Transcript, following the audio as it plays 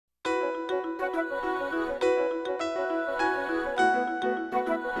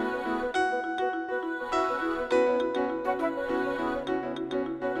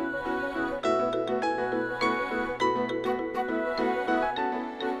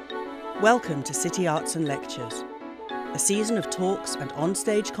Welcome to City Arts and Lectures, a season of talks and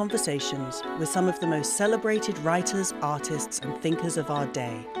on-stage conversations with some of the most celebrated writers, artists and thinkers of our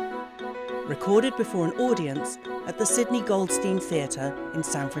day. Recorded before an audience at the Sidney Goldstein Theatre in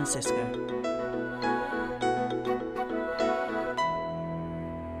San Francisco.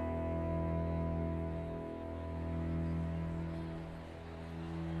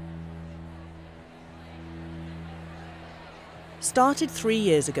 Started 3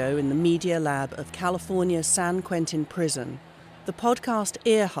 years ago in the media lab of California's San Quentin prison, the podcast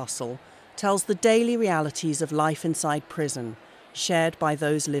Ear Hustle tells the daily realities of life inside prison, shared by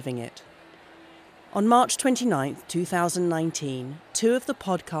those living it. On March 29, 2019, two of the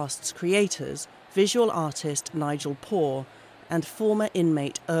podcast's creators, visual artist Nigel Poor and former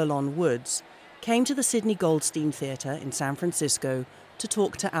inmate Earlonne Woods, came to the Sidney Goldstein Theatre in San Francisco to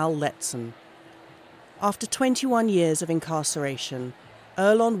talk to Al Letson. After 21 years of incarceration,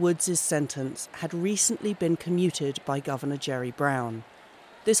 Earlonne Woods' sentence had recently been commuted by Governor Jerry Brown.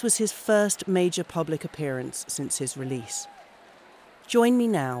 This was his first major public appearance since his release. Join me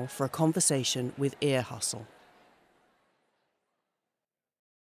now for a conversation with Ear Hustle.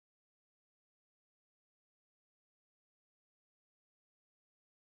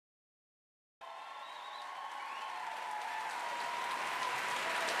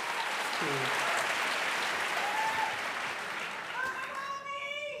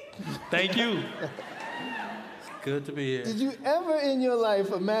 Thank you. It's good to be here. Did you ever in your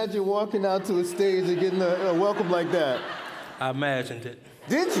life imagine walking out to a stage and getting a welcome like that? I imagined it.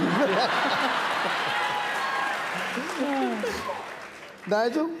 Did you?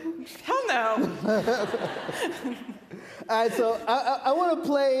 Nigel? Hell no. All right, so I want to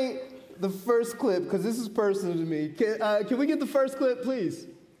play the first clip because this is personal to me. Can we get the first clip, please?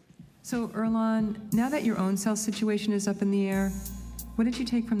 So, Earlonne, now that your own cell situation is up in the air, what did you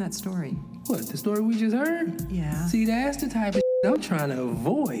take from that story? What, the story we just heard? Yeah. See, that's the type of I'm trying to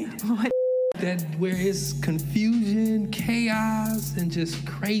avoid. What? That where it's confusion, chaos, and just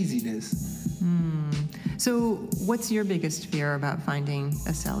craziness. So, what's your biggest fear about finding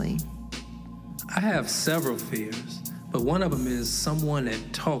a cellie? I have several fears, but one of them is someone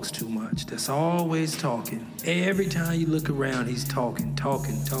that talks too much, that's always talking. Every time you look around, he's talking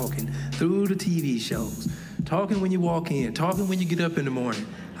through the TV shows. Talking when you walk in, talking when you get up in the morning.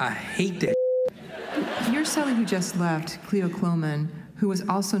 I hate that. Your cellie who just left, Cleo Cloman, who was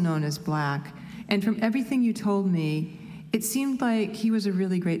also known as Black, and from everything you told me, it seemed like he was a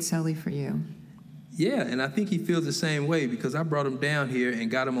really great cellie for you. Yeah, and I think he feels the same way because I brought him down here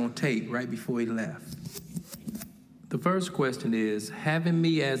and got him on tape right before he left. The first question is, having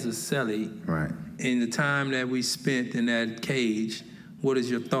me as a cellie, right, in the time that we spent in that cage, what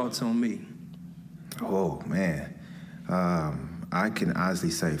is your thoughts on me? Oh, man. I can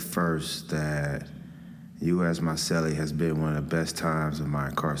honestly say first that you as my cellie has been one of the best times of my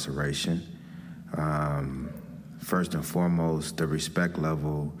incarceration. First and foremost, the respect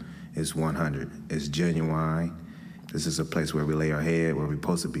level is 100. It's genuine. This is a place where we lay our head, where we're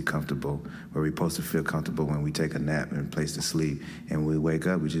supposed to be comfortable, where we're supposed to feel comfortable when we take a nap and a place to sleep. And when we wake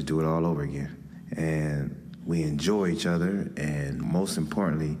up, we just do it all over again. And we enjoy each other, and most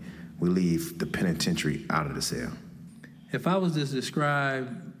importantly, we leave the penitentiary out of the cell. If I was to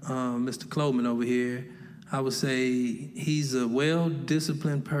describe Mr. Cloman over here, I would say he's a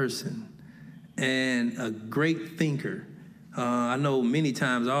well-disciplined person and a great thinker. I know many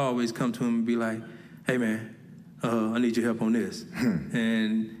times I always come to him and be like, hey man, I need your help on this.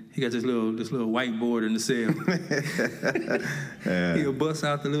 And he got this little whiteboard in the cell. Yeah. He'll bust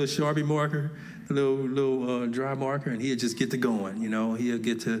out the little Sharpie marker, the little dry marker, and he'll just get to going, you know? He'll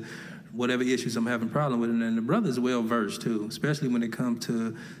get to whatever issues I'm having problem with. And the brother's well-versed, too, especially when it comes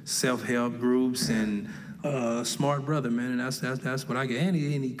to self-help groups and smart brother, man, and that's what I get. And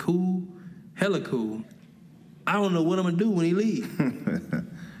he cool, hella cool. I don't know what I'm going to do when he leaves.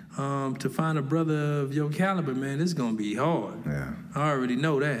 To find a brother of your caliber, man, it's going to be hard. Yeah. I already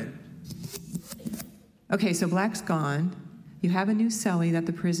know that. Okay, so Black's gone. You have a new cellie that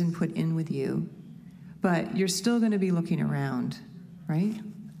the prison put in with you, but you're still going to be looking around, right?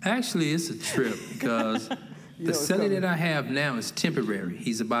 Actually, it's a trip because the cellie that I have now is temporary.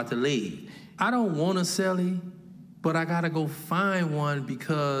 He's about to leave. I don't want a cellie, but I got to go find one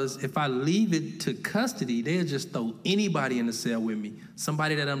because if I leave it to custody, they'll just throw anybody in the cell with me,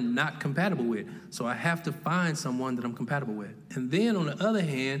 somebody that I'm not compatible with. So I have to find someone that I'm compatible with. And then on the other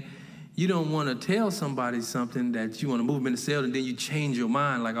hand, you don't want to tell somebody something that you want to move them in the cell and then you change your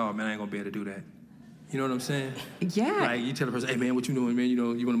mind like, oh, man, I ain't going to be able to do that. You know what I'm saying? Yeah. Like, you tell the person, hey, man, what you doing, man? You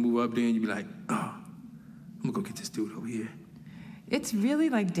know, you want to move up there, and you be like, oh, I'm going to go get this dude over here. It's really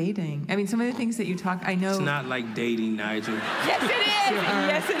like dating. I mean, some of the things that you talk, I know. It's not like dating, Nigel. Yes, it is.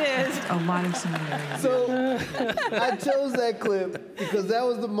 Yes, it is. A lot of similarities. So I chose that clip because that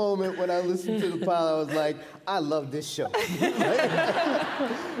was the moment when I listened to the pilot. I was like, I love this show. Right?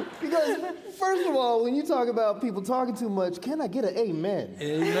 Because first of all, when you talk about people talking too much, can I get an amen?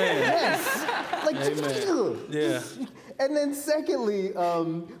 Amen. Yes. Like, Amen. Yeah. And then secondly,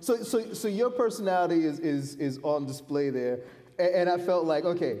 so your personality is on display there. And I felt like,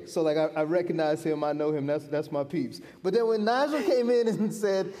 okay, so like I recognize him, I know him, that's my peeps. But then when Nigel came in and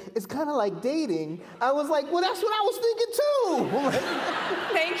said, it's kind of like dating, I was like, well, that's what I was thinking too.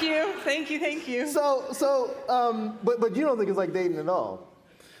 Thank you. But you don't think it's like dating at all?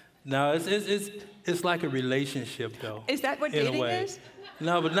 No, it's like a relationship, though. Is that what in a dating way. is?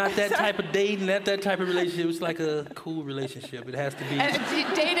 No, but not that type of dating, not that type of relationship. It's like a cool relationship. It has to be.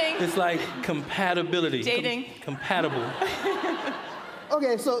 Dating. It's like compatibility. Dating. Compatible.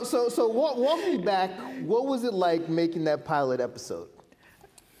 Okay, so walk me back. What was it like making that pilot episode?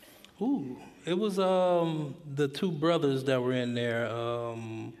 Ooh, it was the two brothers that were in there,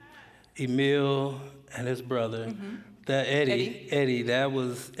 Emil and his brother. Mm-hmm. That Eddie, that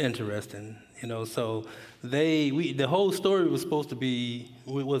was interesting. You know, so the whole story was supposed to be,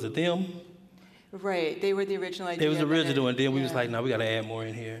 was it them? Right, they were the original idea. It was the original, and then we was yeah. like, no, we got to add more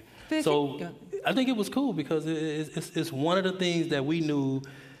in here. But So I think it was cool because it's one of the things that we knew.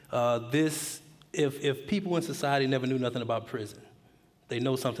 If people in society never knew nothing about prison, they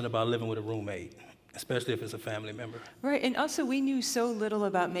know something about living with a roommate, especially if it's a family member. Right, and also we knew so little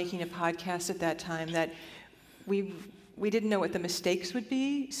about making a podcast at that time that we didn't know what the mistakes would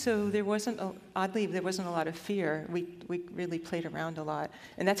be, so there wasn't a lot of fear. We really played around a lot,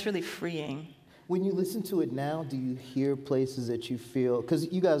 and that's really freeing. When you listen to it now, do you hear places that you feel, because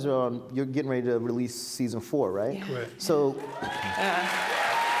you guys you're getting ready to release season 4, right? Yeah. Correct. So,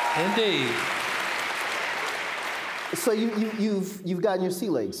 Indeed. so you've gotten your sea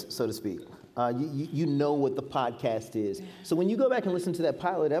legs, so to speak. You know what the podcast is. So when you go back and listen to that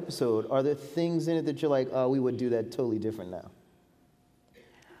pilot episode, are there things in it that you're like, oh, we would do that totally different now?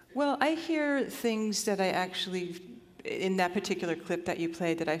 Well, I hear things that I actually, in that particular clip that you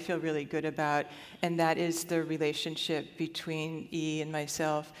played, that I feel really good about, and that is the relationship between E and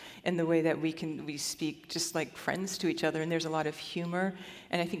myself, and the way that we speak just like friends to each other, and there's a lot of humor,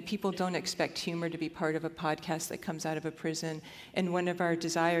 and I think people don't expect humor to be part of a podcast that comes out of a prison, and one of our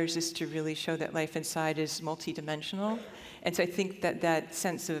desires is to really show that life inside is multidimensional, and so I think that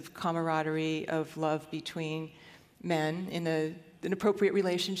sense of camaraderie, of love between men in an appropriate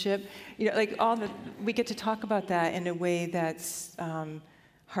relationship, like we get to talk about that in a way that's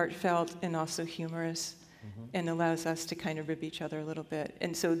heartfelt and also humorous, and allows us to kind of rib each other a little bit.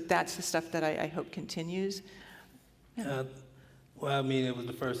 And so that's the stuff that I hope continues. Yeah. Well, I mean, it was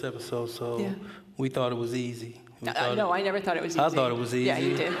the first episode, so Yeah. we thought it was easy. No, I never thought it was easy. I thought it was easy. Yeah,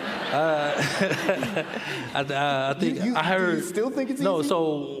 you did. I think I heard. Do you still think it's easy? No,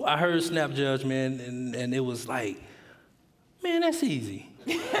 so I heard Snap Judgment, and it was like, man, that's easy.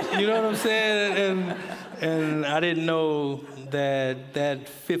 You know what I'm saying? And I didn't know that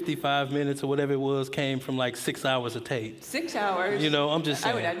 55 minutes or whatever it was came from like 6 hours of tape. 6 hours. I'm just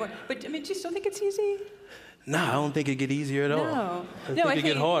saying. I would add more. But, I mean, do you still think it's easy? No, I don't think it get easier at all. No. I think it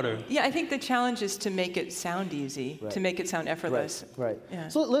get harder. Yeah, I think the challenge is to make it sound easy, to make it sound effortless. Right. Yeah.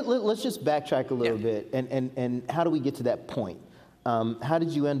 So let's just backtrack a little bit, and how do we get to that point? How did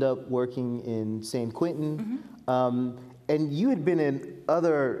you end up working in San Quentin? And you had been in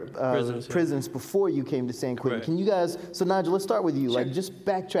other prisons before you came to San Quentin. Correct. Can you guys, so Nigel, let's start with you. Sure. Like, just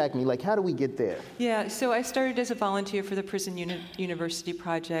backtrack me. Like, how do we get there? Yeah, so I started as a volunteer for the Prison University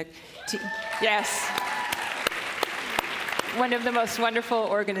Project. Yes. One of the most wonderful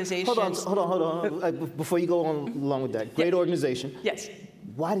organizations. Hold on. Before you go on along with that, great organization. Yes.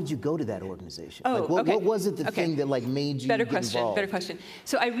 Why did you go to that organization? Oh, like, what was it okay. thing that like made you get involved? Better question.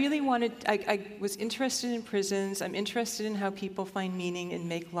 So I really wanted, I was interested in prisons. I'm interested in how people find meaning and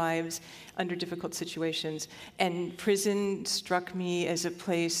make lives under difficult situations. And prison struck me as a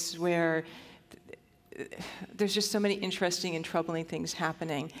place where there's just so many interesting and troubling things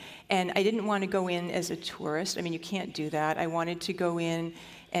happening. And I didn't want to go in as a tourist. I mean, you can't do that. I wanted to go in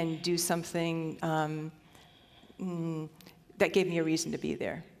and do something that gave me a reason to be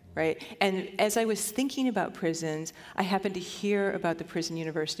there, right? And as I was thinking about prisons, I happened to hear about the Prison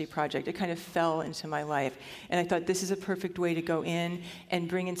University Project. It kind of fell into my life. And I thought, this is a perfect way to go in and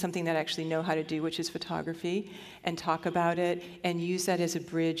bring in something that I actually know how to do, which is photography, and talk about it, and use that as a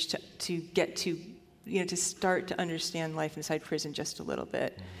bridge to get to to start to understand life inside prison just a little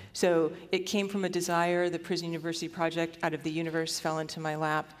bit. So it came from a desire. The Prison University Project Out of the Universe fell into my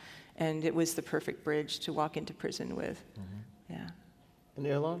lap, and it was the perfect bridge to walk into prison with. Yeah. And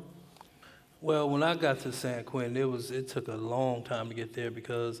Erlon? Well, when I got to San Quentin, it took a long time to get there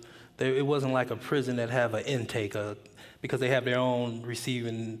because it wasn't like a prison that have an intake, because they have their own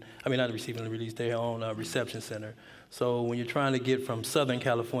their own reception center. So when you're trying to get from Southern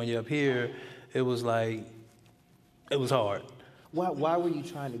California up here, it was hard. Why were you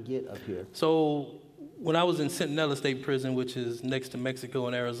trying to get up here? So when I was in Centinela State Prison, which is next to Mexico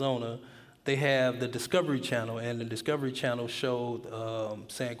and Arizona, they have the Discovery Channel, and the Discovery Channel showed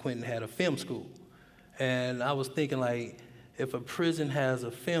San Quentin had a film school. And I was thinking, like, if a prison has a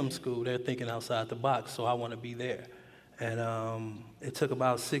film school, they're thinking outside the box, so I want to be there. And it took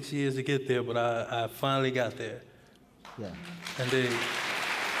about 6 years to get there, but I finally got there. Yeah. Indeed.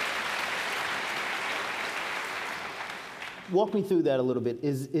 Walk me through that a little bit.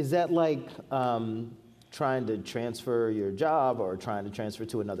 Is that like trying to transfer your job or trying to transfer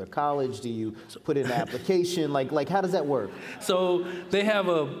to another college? Do you put in an application? Like how does that work? So they have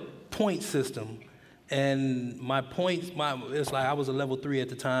a point system, and my points, it's like I was a level 3 at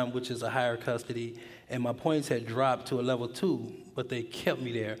the time, which is a higher custody, and my points had dropped to a level 2, but they kept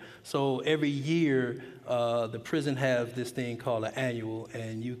me there. So every year, the prison has this thing called an annual,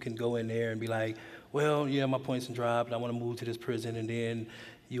 and you can go in there and be like, well, yeah, my points have dropped, I want to move to this prison, and then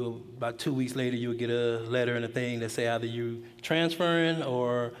about 2 weeks later, you'll get a letter and a thing that say either you transferring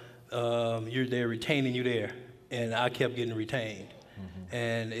or they're retaining you there. And I kept getting retained.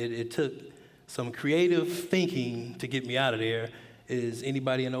 And it took some creative thinking to get me out of there. Is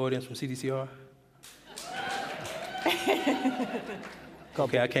anybody in the audience from CDCR?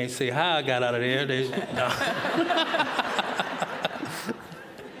 Okay, I can't say how I got out of there. No.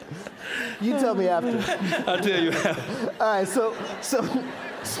 You tell me after. I'll tell you after. All right,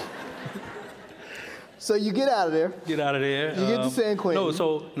 so you get out of there. Get out of there. You get to San Quentin.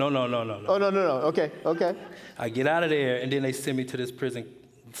 No. Oh, no. Okay. I get out of there, and then they send me to this prison,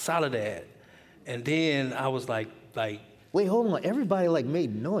 Soledad. And then I was like. Wait, hold on. Everybody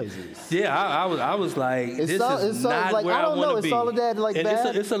made noises. Yeah, I was like, this is not where I want to be. Is Soledad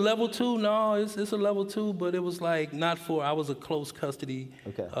bad? It's a level 2. No, it's a level 2, but it was not for. I was a close custody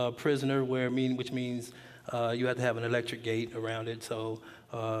prisoner, which means you have to have an electric gate around it. So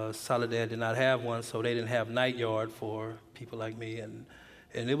Soledad did not have one, so they didn't have night yard for people like me, and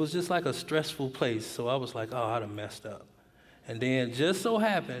it was just like a stressful place. So I was like, oh, I done messed up. And then just so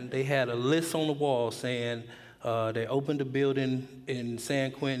happened they had a list on the wall saying. They opened a building in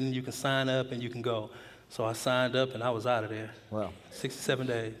San Quentin. You can sign up and you can go. So I signed up and I was out of there. Wow. 67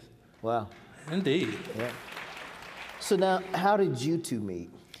 days. Wow. Indeed. Yeah. So now, how did you two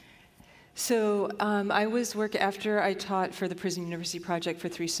meet? So after I taught for the Prison University Project for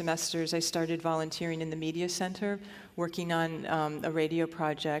 3 semesters, I started volunteering in the media center, working on a radio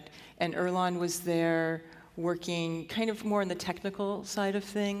project. And Erlon was there working kind of more on the technical side of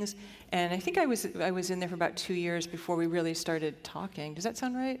things. And I think I was in there for about 2 years before we really started talking. Does that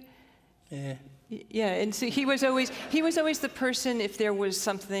sound right? Yeah. Yeah, and so he was always the person, if there was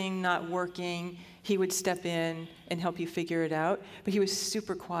something not working, he would step in and help you figure it out. But he was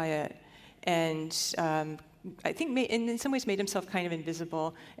super quiet, and I think in some ways made himself kind of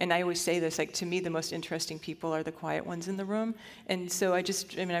invisible. And I always say this, to me, the most interesting people are the quiet ones in the room. And so I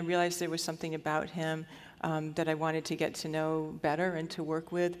realized there was something about him that I wanted to get to know better and to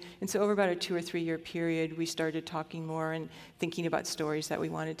work with. And so over about a 2 or 3 year period, we started talking more and thinking about stories that we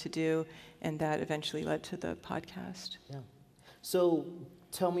wanted to do, and that eventually led to the podcast. Yeah. So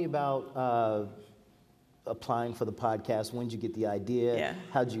tell me about applying for the podcast. When did you get the idea? Yeah.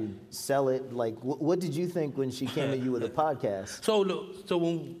 How'd you sell it? What did you think when she came to you with a podcast? So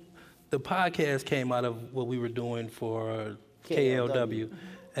when the podcast came out of what we were doing for KLW,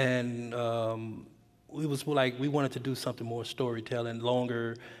 and we wanted to do something more storytelling,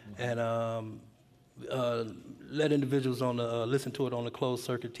 longer, and let individuals listen to it on the closed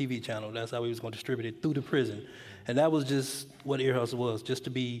circuit TV channel. That's how we was going to distribute it through the prison. And that was just what Ear Hustle was, just to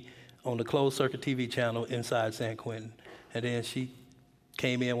be on the closed circuit TV channel inside San Quentin. And then she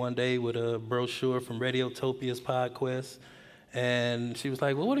came in one day with a brochure from Radiotopia's PodQuest, and she was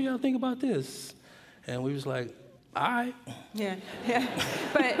like, well, what do y'all think about this? And we was like, all right. Yeah.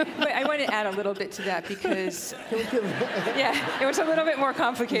 But I want to add a little bit to that because, it was a little bit more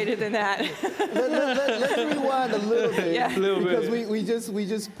complicated than that. Let's rewind a little bit. Yeah. Because we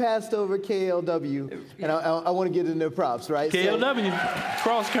just passed over KLW, and I want to get in their props, right? KLW,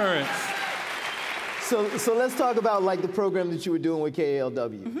 Cross Currents. So let's talk about like the program that you were doing with KALW.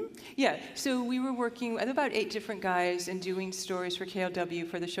 Mm-hmm. Yeah, so we were working with about 8 different guys and doing stories for KALW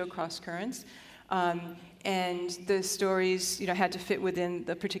for the show Cross Currents. And the stories, had to fit within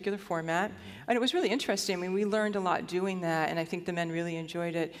the particular format. And it was really interesting. I mean, we learned a lot doing that, and I think the men really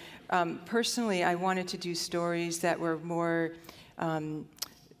enjoyed it. Personally, I wanted to do stories that were more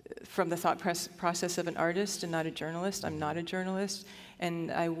from the thought process of an artist and not a journalist. I'm not a journalist.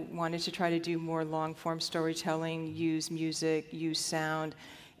 And I wanted to try to do more long-form storytelling, use music, use sound,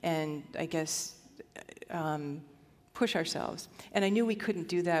 and I guess push ourselves. And I knew we couldn't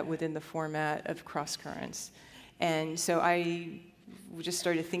do that within the format of Cross Currents. And so I just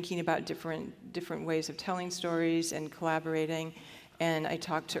started thinking about different ways of telling stories and collaborating. And I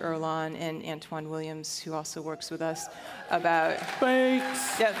talked to Earlonne and Antoine Williams, who also works with us, about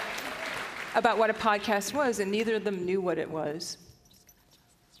about what a podcast was, and neither of them knew what it was.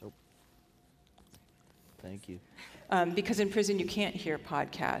 Thank you. Because in prison you can't hear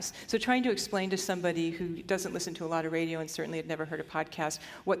podcasts. So trying to explain to somebody who doesn't listen to a lot of radio and certainly had never heard a podcast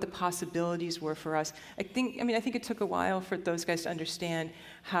what the possibilities were for us, I think it took a while for those guys to understand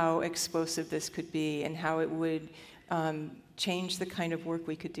how explosive this could be and how it would change the kind of work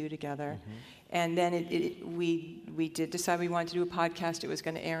we could do together. Mm-hmm. And then we did decide we wanted to do a podcast. It was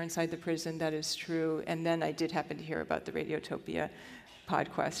going to air inside the prison, that is true. And then I did happen to hear about the Radiotopia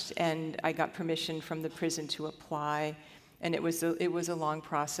PodQuest, and I got permission from the prison to apply, and it was a long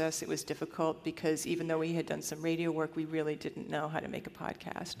process. It was difficult because even though we had done some radio work, we really didn't know how to make a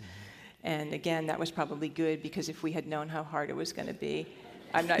podcast. Mm-hmm. And again, that was probably good, because if we had known how hard it was going to be,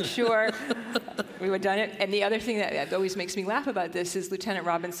 I'm not sure we would have done it. And the other thing that always makes me laugh about this is Lieutenant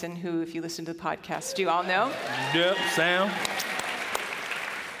Robinson, who, if you listen to the podcast, you all know. Yep, Sam.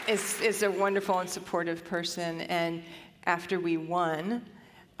 Is a wonderful and supportive person, and after we won,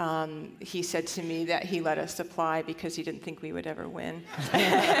 he said to me that he let us apply because he didn't think we would ever win.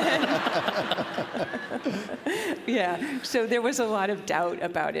 Yeah, so there was a lot of doubt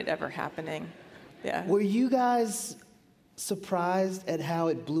about it ever happening. Yeah. Were you guys surprised at how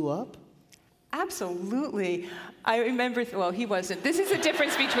it blew up? Absolutely. I remember, well, he wasn't. This is the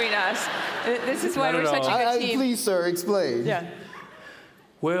difference between us. This is why we're such a good team. Please, sir, explain. Yeah.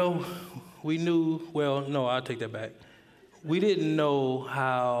 Well, I'll take that back. We didn't know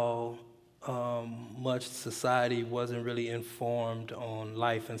how much society wasn't really informed on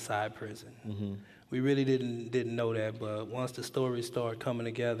life inside prison. Mm-hmm. We really didn't know that, but once the stories started coming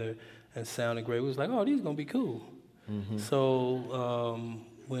together and sounding great, we was like, oh, these are gonna be cool. Mm-hmm. So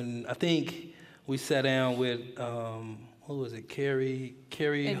when I think we sat down with who was it, Carrie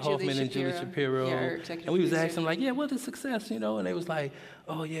Hoffman and Julie Shapiro, and we was asking them like, yeah, what is success, and they was like,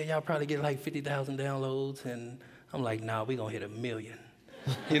 oh yeah, y'all probably get like 50,000 downloads, and I'm like, nah, we gonna hit 1 million,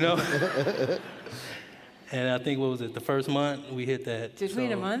 And I think, what was it, the first month we hit that. Did we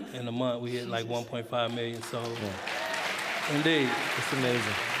in a month? In a month we hit like 1.5 million, so yeah. Indeed. It's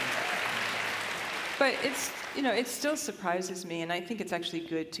amazing. But it still surprises me, and I think it's actually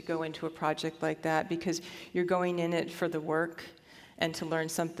good to go into a project like that, because you're going in it for the work and to learn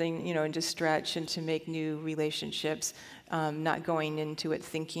something, and to stretch and to make new relationships, not going into it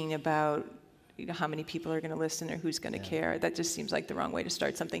thinking about how many people are going to listen or who's going to care. That just seems like the wrong way to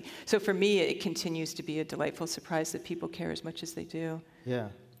start something. So for me, it continues to be a delightful surprise that people care as much as they do. Yeah.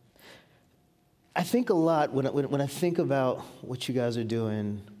 I think a lot, when I think about what you guys are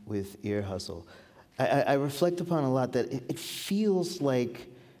doing with Ear Hustle, I reflect upon a lot that it feels like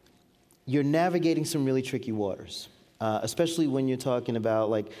you're navigating some really tricky waters, especially when you're talking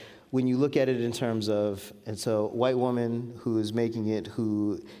about, like, when you look at it in terms of, and so white woman who is making it,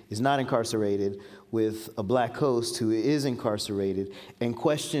 who is not incarcerated, with a black host who is incarcerated, and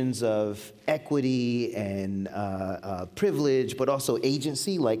questions of equity and privilege, but also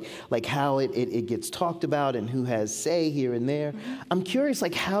agency, like how it gets talked about and who has say here and there. Mm-hmm. I'm curious,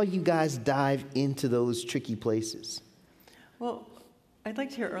 like, how you guys dive into those tricky places. Well, I'd like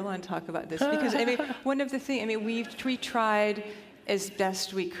to hear Earlonne talk about this, because one of the things, we tried as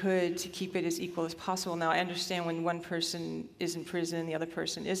best we could to keep it as equal as possible. Now, I understand when one person is in prison and the other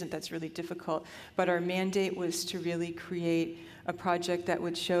person isn't, that's really difficult. But our mandate was to really create a project that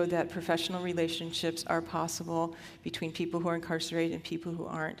would show that professional relationships are possible between people who are incarcerated and people who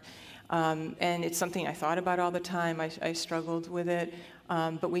aren't. And it's something I thought about all the time. I struggled with it.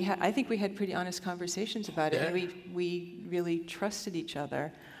 But I think we had pretty honest conversations about it. And we really trusted each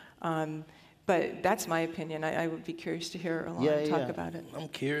other. But that's my opinion. I would be curious to hear Alon talk about it. I'm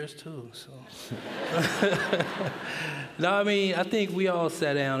curious too. So, no, I mean, I think we all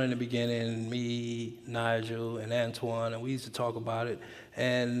sat down in the beginning, me, Nigel, and Antoine, and we used to talk about it.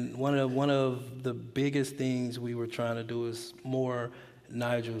 And one of the biggest things we were trying to do is more.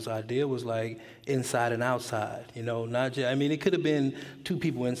 Nigel's idea was like inside and outside, you know, not just, I mean, it could have been two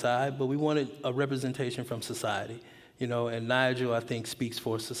people inside, but we wanted a representation from society, you know, and Nigel, I think, speaks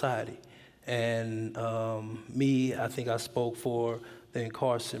for society. And me, I think I spoke for the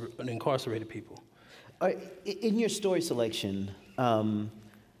incarcerated people. In your story selection,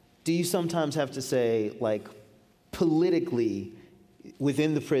 do you sometimes have to say, like, politically,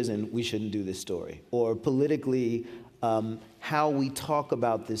 within the prison, we shouldn't do this story? Or politically, how we talk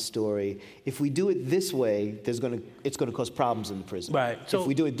about this story, if we do it this way, it's going to cause problems in the prison. Right. So, if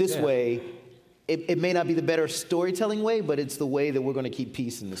we do it this way, it may not be the better storytelling way, but it's the way that we're going to keep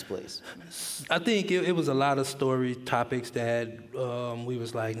peace in this place. I think it was a lot of story topics that we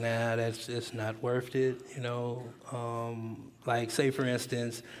was like, nah, it's not worth it, you know. Like, say, for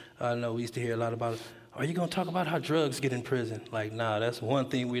instance, I know we used to hear a lot about, are you going to talk about how drugs get in prison? Like, nah, that's one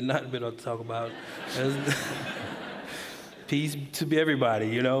thing we're not going to talk about. Peace to be everybody,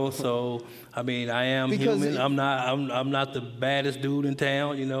 you know. So, I mean, I am human. I'm not the baddest dude in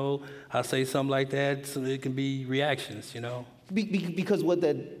town, you know. I say something like that, so it can be reactions, you know. Because what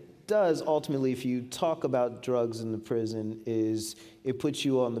that does ultimately, if you talk about drugs in the prison, is it puts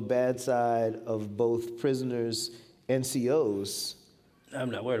you on the bad side of both prisoners and COs.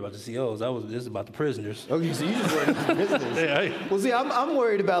 I'm not worried about the COs. This is about the prisoners. Okay, so you just worried about the prisoners. Well, see, I'm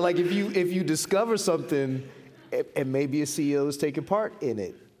worried about, like, if you discover something and maybe a CEO is taking part in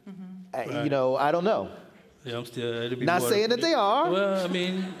it. Mm-hmm. Right. You know, I don't know. Yeah, I'm still. Not saying that they are. Well, I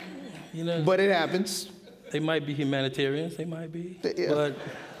mean, you know. But it happens. They might be humanitarians. They might be. Yeah. But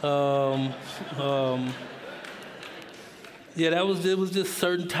yeah, it was just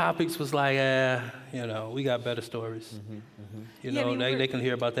certain topics was like, you know, we got better stories. Mm-hmm, mm-hmm. You know, they can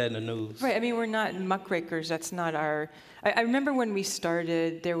hear about that in the news. Right. I mean, we're not muckrakers. That's not our. I remember when we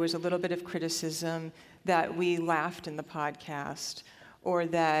started, there was a little bit of criticism that we laughed in the podcast, or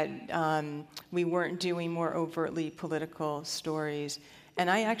that we weren't doing more overtly political stories. And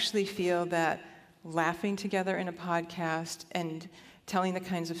I actually feel that laughing together in a podcast and telling the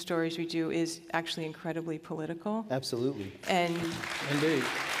kinds of stories we do is actually incredibly political. Absolutely. And indeed.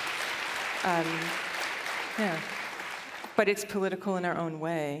 Yeah. But it's political in our own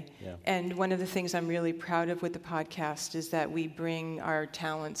way. Yeah. And one of the things I'm really proud of with the podcast is that we bring our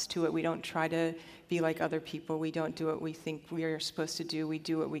talents to it. We don't try to be like other people. We don't do what we think we are supposed to do. We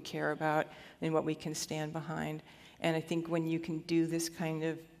do what we care about and what we can stand behind. And I think when you can do this kind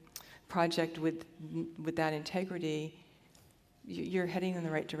of project with that integrity, you're heading in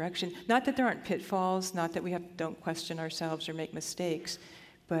the right direction. Not that there aren't pitfalls, not that we don't question ourselves or make mistakes,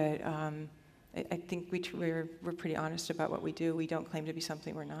 but I think we're pretty honest about what we do. We don't claim to be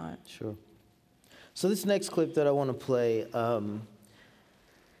something we're not. Sure. So this next clip that I want to play,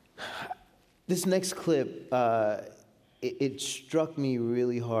 it struck me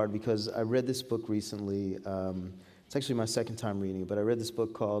really hard because I read this book recently. It's actually my second time reading it, but I read this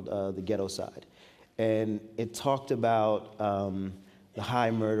book called The Ghetto Side. And it talked about the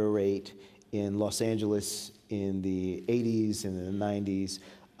high murder rate in Los Angeles in the 80s and the 90s.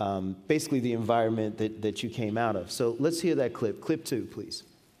 Basically the environment that you came out of. So let's hear that clip. Clip 2, please.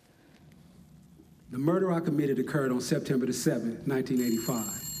 The murder I committed occurred on September the 7th,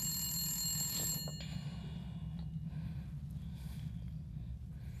 1985.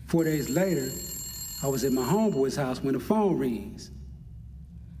 Four days later, I was at my homeboy's house when the phone rings.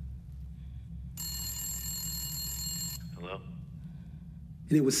 Hello?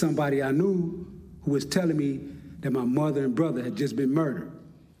 And it was somebody I knew who was telling me that my mother and brother had just been murdered.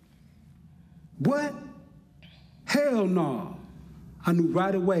 What? Hell no. I knew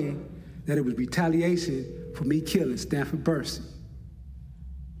right away that it was retaliation for me killing Stanford Bursey.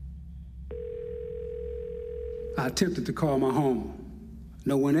 I attempted to call my home.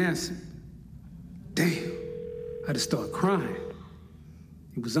 No one answered. Damn, I just started crying.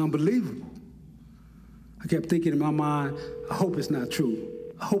 It was unbelievable. I kept thinking in my mind, I hope it's not true.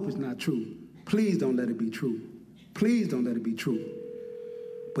 I hope it's not true. Please don't let it be true. Please don't let it be true.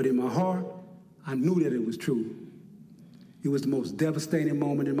 But in my heart, I knew that it was true. It was the most devastating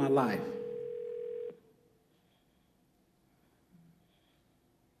moment in my life.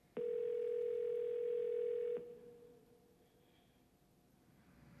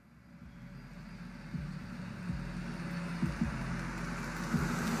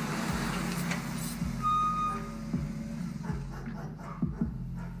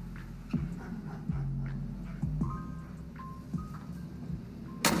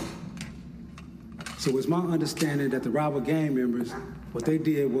 So it's my understanding that the rival gang members, what they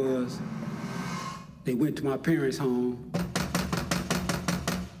did was they went to my parents' home,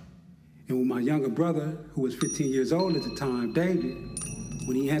 and when my younger brother, who was 15 years old at the time, David,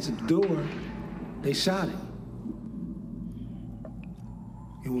 when he answered the door, they shot him.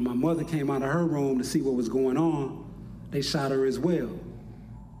 And when my mother came out of her room to see what was going on, they shot her as well.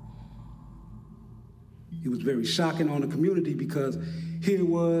 It was very shocking on the community because here it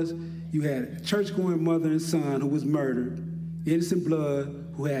was, you had a church-going mother and son who was murdered, innocent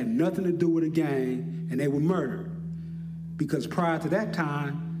blood, who had nothing to do with a gang, and they were murdered. Because prior to that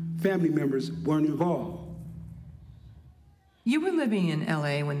time, family members weren't involved. You were living in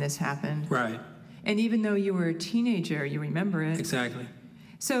LA when this happened. Right. And even though you were a teenager, you remember it. Exactly.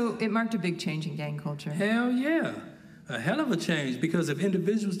 So it marked a big change in gang culture. Hell yeah. A hell of a change, because if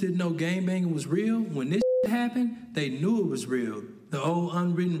individuals didn't know gangbanging was real, when this happened, they knew it was real. The old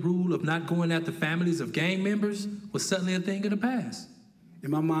unwritten rule of not going after families of gang members was suddenly a thing of the past.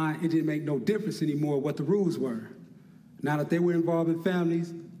 In my mind, it didn't make no difference anymore what the rules were. Now that they were involved in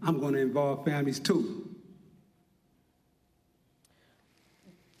families, I'm going to involve families too.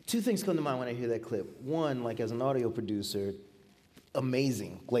 Two things come to mind when I hear that clip. One, like as an audio producer,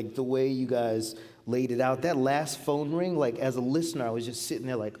 amazing. Like the way you guys laid it out. That last phone ring, like as a listener, I was just sitting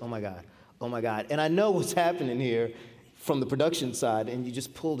there like, oh my God, oh my God. And I know what's happening here from the production side, and you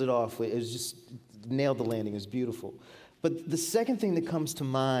just pulled it off. It was just nailed the landing. It was beautiful. But the second thing that comes to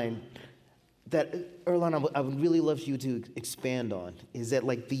mind that, Earlonne, I would really love you to expand on is that,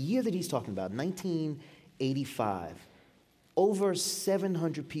 like, the year that he's talking about, 1985, over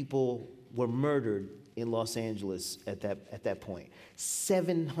 700 people were murdered in Los Angeles at that point.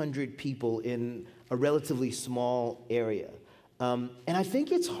 700 people in a relatively small area. And I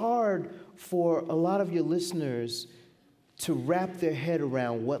think it's hard for a lot of your listeners to wrap their head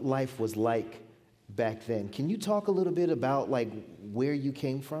around what life was like back then. Can you talk a little bit about, like, where you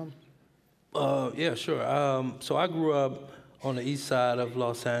came from? Yeah, sure. So I grew up on the east side of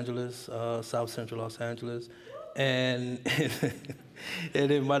Los Angeles, South Central Los Angeles. And,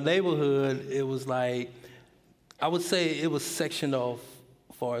 and in my neighborhood, it was like, I would say it was sectioned off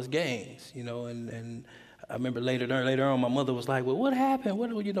as far as gangs, you know, and I remember later on, my mother was like, well, what happened?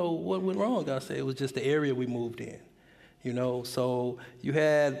 What went wrong? I said, it was just the area we moved in. You know, so you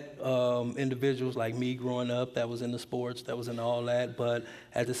had individuals like me growing up that was into sports, that was into all that, but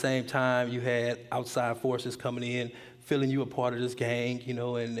at the same time, you had outside forces coming in, feeling you a part of this gang, you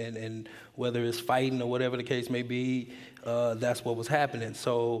know, and whether it's fighting or whatever the case may be, that's what was happening.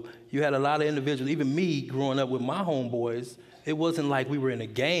 So you had a lot of individuals, even me growing up with my homeboys, it wasn't like we were in a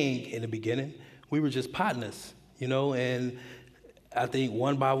gang in the beginning. We were just partners, you know, and I think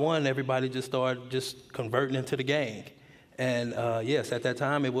one by one, everybody just started just converting into the gang. And yes, at that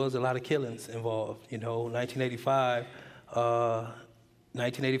time, it was a lot of killings involved. You know, 1985,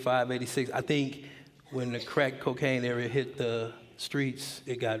 86. I think when the crack cocaine area hit the streets,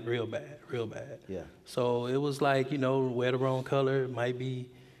 it got real bad, real bad. Yeah. So it was like, you know, wear the wrong color, it might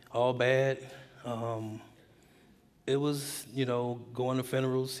be all bad. It was, you know, going to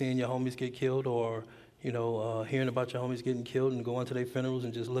funerals, seeing your homies get killed, or, you know, hearing about your homies getting killed and going to their funerals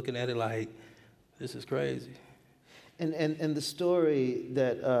and just looking at it like, this is crazy. And the story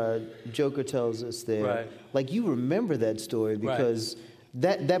that Joker tells us there, right. Like you remember that story because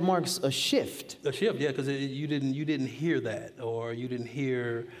that marks a shift. A shift, yeah, because you didn't hear that, or you didn't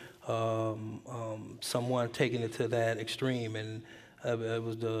hear someone taking it to that extreme, and it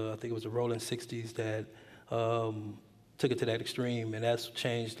was I think it was the Rolling 60s that took it to that extreme, and that's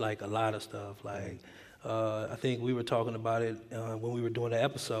changed like a lot of stuff. Like I think we were talking about it when we were doing the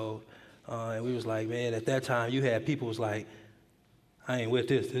episode. And we was like, man, at that time, you had people was like, I ain't with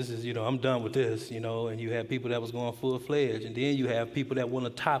this. This is, you know, I'm done with this, you know. And you had people that was going full-fledged. And then you have people that want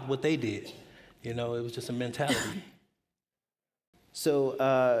to top what they did. You know, it was just a mentality. So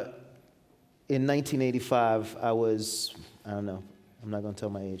in 1985, I was, I don't know, I'm not going to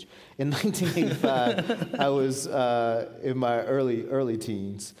tell my age. In 1985, I was in my early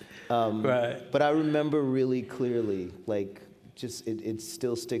teens. Right. But I remember really clearly, like, just it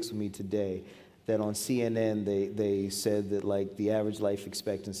still sticks with me today, that on CNN they said that like the average life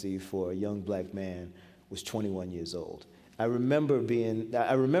expectancy for a young black man was 21 years old. I remember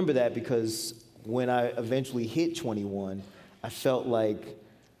that because when I eventually hit 21, I felt like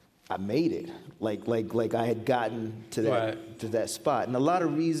I made it, like I had gotten to that spot. And a lot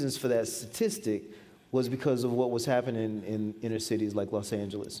of reasons for that statistic was because of what was happening in inner cities like Los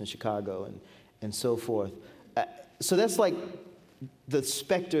Angeles and Chicago and so forth. So that's like the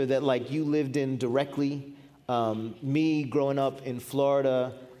specter that like you lived in directly. Me growing up in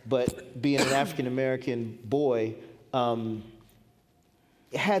Florida, but being an African American boy,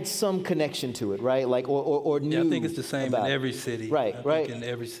 had some connection to it, right? Like, or knew. Yeah, I think it's the same in every city. Right, I think in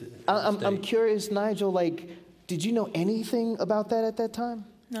every city. I'm curious, Nigel. Like, did you know anything about that at that time?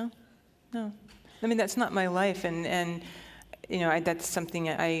 No. I mean, that's not my life, and you know, that's something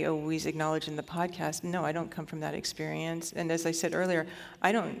I always acknowledge in the podcast. No, I don't come from that experience. And as I said earlier,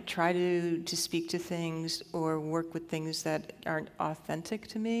 I don't try to speak to things or work with things that aren't authentic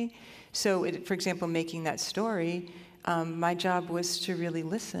to me. So, for example, making that story, my job was to really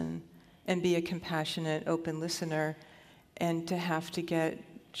listen and be a compassionate, open listener, and to have to get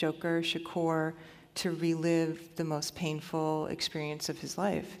Joker, Shakur, to relive the most painful experience of his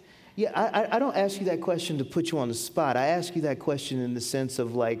life. Yeah, I don't ask you that question to put you on the spot. I ask you that question in the sense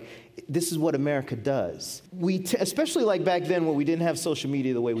of like, this is what America does. Especially like back then when we didn't have social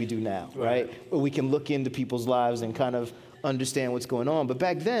media the way we do now, right? Where we can look into people's lives and kind of understand what's going on. But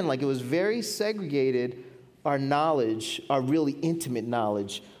back then, like, it was very segregated, our knowledge, our really intimate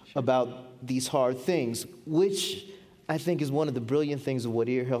knowledge about these hard things, which I think is one of the brilliant things of what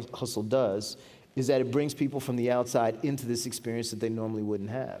Ear Hustle does, is that it brings people from the outside into this experience that they normally wouldn't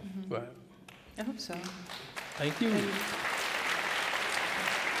have. Mm-hmm. Right. I hope so. Thank you.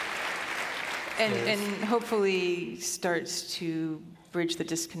 And hopefully starts to bridge the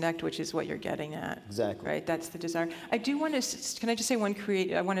disconnect, which is what you're getting at. Exactly. Right, that's the desire. I do want to, can I just say I want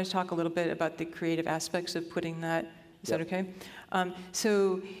to talk a little bit about the creative aspects of putting that, is that okay?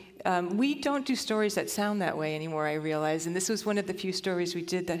 We don't do stories that sound that way anymore, I realize, and this was one of the few stories we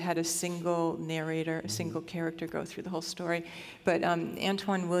did that had a single narrator, a single character go through the whole story. But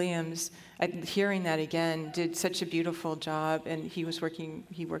Antwan Williams, hearing that again, did such a beautiful job, and he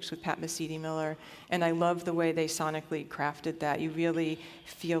works with Pat Mesiti-Miller, and I love the way they sonically crafted that. You really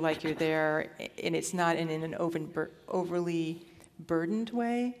feel like you're there, and it's not in an overly burdened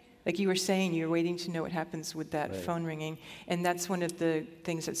way. Like you were saying, you're waiting to know what happens with that phone ringing. And that's one of the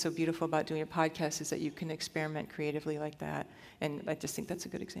things that's so beautiful about doing a podcast, is that you can experiment creatively like that. And I just think that's a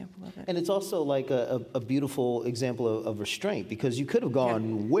good example of it. And it's also like a beautiful example of restraint, because you could have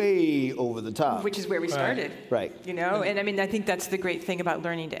gone way over the top. Which is where we started. Right. You know, and I mean, I think that's the great thing about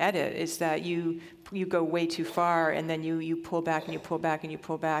learning to edit, is that you go way too far, and then you pull back and you pull back and you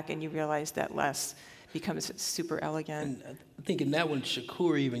pull back, and you realize that less becomes super elegant. And I think in that one,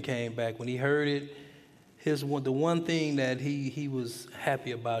 Shakur even came back. When he heard it, the one thing that he was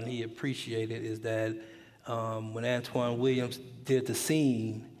happy about and he appreciated is that when Antwan Williams did the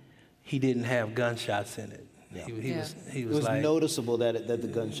scene, he didn't have gunshots in it. Yeah. He was it was like, noticeable that the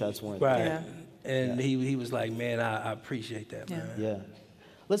gunshots weren't right. there. Yeah. And he was like, man, I appreciate that, man. Yeah.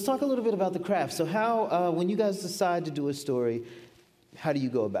 Let's talk a little bit about the craft. So how, when you guys decide to do a story, how do you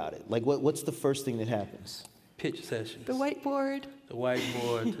go about it? Like, what's the first thing that happens? Pitch sessions. The whiteboard. The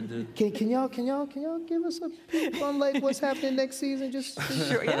whiteboard. Can y'all give us a peek on like what's happening next season? Just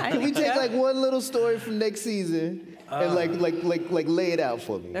Sure, yeah. Can we take like one little story from next season and like lay it out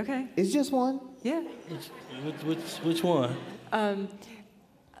for me? Okay. It's just one. Yeah. Which one?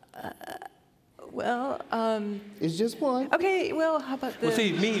 It's just one. Okay, well, how about the... Well,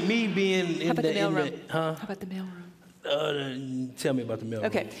 see, me being in how about the mailroom? Huh? How about the mailroom? Tell me about the mailroom.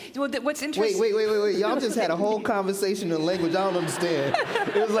 Okay. Well, what's interesting... Wait. Y'all just had a whole conversation in language I don't understand.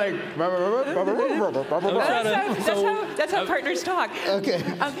 It was like... That's how partners talk. Okay.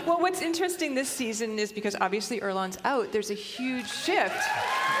 Well, what's interesting this season is because obviously Earlon's out, there's a huge shift.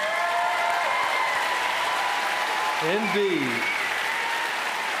 Indeed.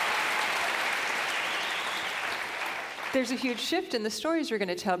 There's a huge shift in the stories we're going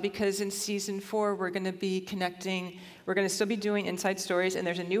to tell, because in season 4 we're going to be connecting. We're going to still be doing inside stories, and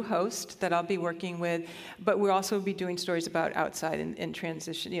there's a new host that I'll be working with, but we'll also be doing stories about outside and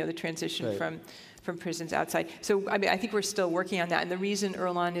transition. You know, the transition from prisons outside. So I mean, I think we're still working on that. And the reason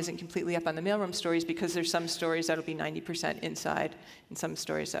Earlon isn't completely up on the mailroom stories, because there's some stories that'll be 90% inside, and some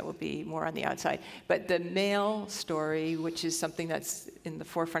stories that will be more on the outside. But the mail story, which is something that's in the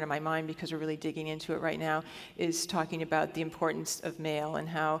forefront of my mind because we're really digging into it right now, is talking about the importance of mail and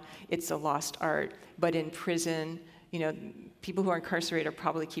how it's a lost art. But in prison, you know, people who are incarcerated are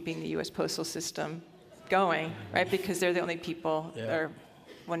probably keeping the U.S. postal system going, right? Because they're the only people, or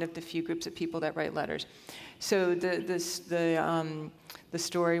one of the few groups of people that write letters. So the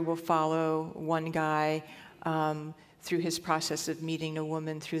story will follow one guy through his process of meeting a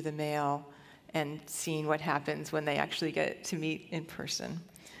woman through the mail and seeing what happens when they actually get to meet in person.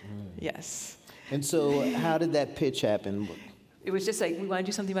 Yes. And so how did that pitch happen? It was just like, we want to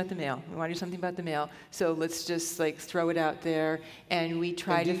do something about the mail. We want to do something about the mail. So let's just like throw it out there. And we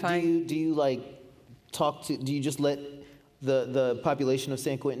try to find... Do you like talk to, do you just let the population of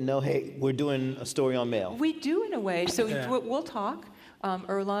San Quentin know, hey, we're doing a story on mail? We do in a way. So we'll talk.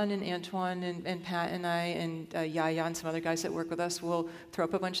 Erlon and Antoine and Pat and I and Yaya and some other guys that work with us will throw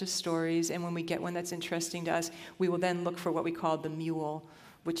up a bunch of stories, and when we get one that's interesting to us, we will then look for what we call the mule,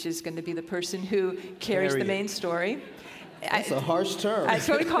 which is going to be the person who carries the main story. That's a harsh term. That's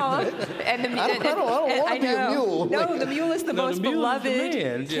what we call him. And I don't want to be a mule. No, the mule is the most beloved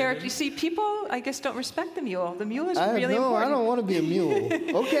man. character. You see, people, I guess, don't respect the mule. The mule is really important. I don't want to be a mule.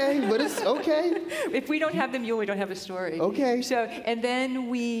 Okay, but it's okay. If we don't have the mule, we don't have a story. Okay. So, and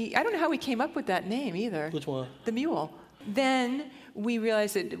then I don't know how we came up with that name either. Which one? The mule. Then we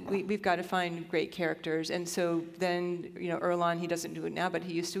realized that we've got to find great characters. And so then, Erlon, he doesn't do it now, but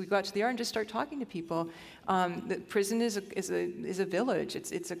he used to. We go out to the yard and just start talking to people. The prison is a village.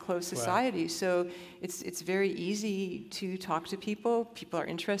 It's a closed society. Right. So it's very easy to talk to people. People are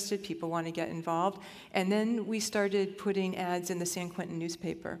interested. People want to get involved. And then we started putting ads in the San Quentin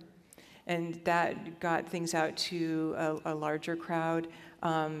newspaper. And that got things out to a larger crowd.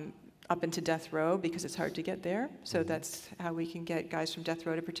 Up into death row, because it's hard to get there. So that's how we can get guys from death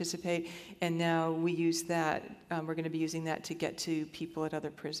row to participate. And now we use that, we're going to be using that to get to people at other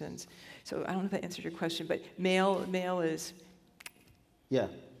prisons. So I don't know if that answered your question, but mail is where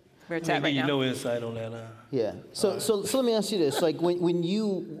it's at right now. No insight on that. Yeah. So let me ask you this: like when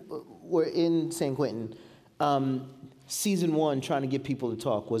you were in San Quentin, season 1, trying to get people to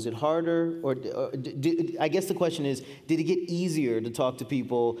talk, was it harder, or I guess the question is, did it get easier to talk to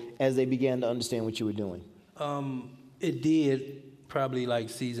people as they began to understand what you were doing? It did, probably like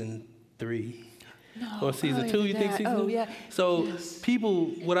season 3 or season 2. You think season 2? Oh yeah. So people,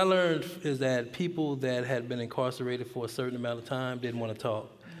 what I learned is that people that had been incarcerated for a certain amount of time didn't want to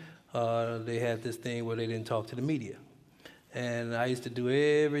talk. They had this thing where they didn't talk to the media, and I used to do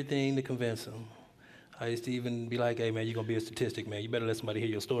everything to convince them. I used to even be like, hey, man, you're going to be a statistic, man. You better let somebody hear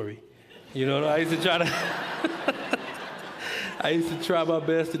your story. I used to try my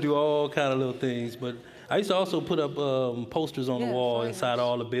best to do all kind of little things. But I used to also put up posters on the wall inside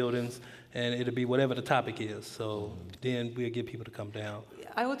all the buildings, and it'll be whatever the topic is. So then we'll get people to come down.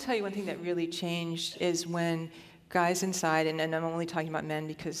 I will tell you one thing that really changed is when guys inside, and I'm only talking about men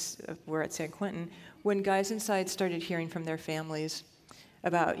because we're at San Quentin, when guys inside started hearing from their families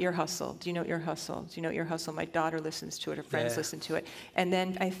about Ear Hustle. Do you know Ear Hustle? Do you know Ear Hustle? My daughter listens to it, her friends listen to it. And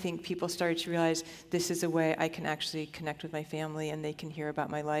then I think people started to realize this is a way I can actually connect with my family, and they can hear about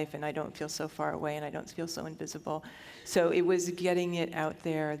my life, and I don't feel so far away, and I don't feel so invisible. So it was getting it out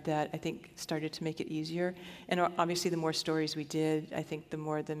there that I think started to make it easier. And obviously the more stories we did, I think the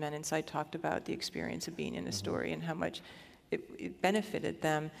more the men inside talked about the experience of being in a story and how much it benefited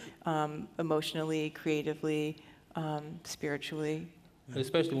them emotionally, creatively, spiritually.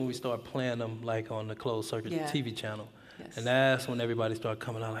 Especially when we start playing them like on the closed circuit TV channel. Yes. And that's when everybody started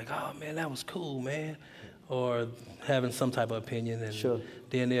coming out like, oh man, that was cool, man. Or having some type of opinion, and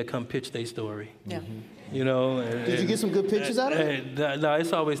then they'll come pitch their story. Yeah. Did you get some good pictures out of it? No,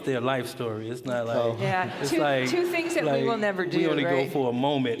 it's always their life story. It's not like it's two things that we will never do. We only go for a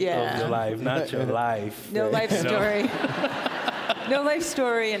moment of your life, not your life. No life story. No life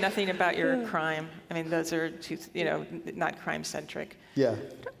story and nothing about your crime. I mean, those are two, not crime-centric. Yeah.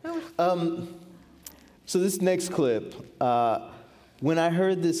 So this next clip, when I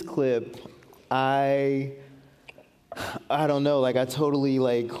heard this clip, I don't know, I totally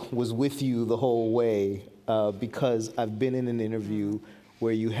was with you the whole way because I've been in an interview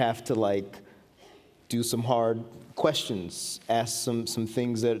where you have to do some hard questions, ask some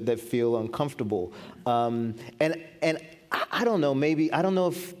things that feel uncomfortable, and I don't know, I don't know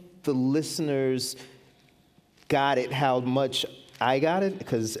if the listeners got it, how much I got it,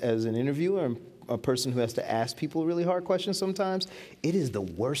 because as an interviewer and a person who has to ask people really hard questions sometimes, it is the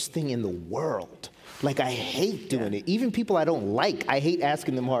worst thing in the world. I hate doing it. Even people I don't like, I hate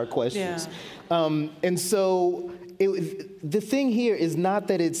asking them hard questions. Yeah. And so the thing here is not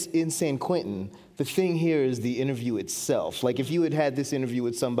that it's in San Quentin. The thing here is the interview itself. If you had had this interview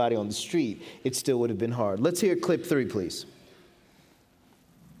with somebody on the street, it still would have been hard. Let's hear clip 3, please.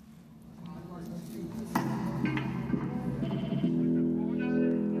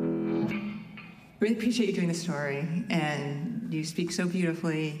 Really appreciate you doing the story, and you speak so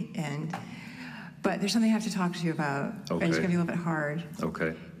beautifully, but there's something I have to talk to you about. Okay. And it's going to be a little bit hard.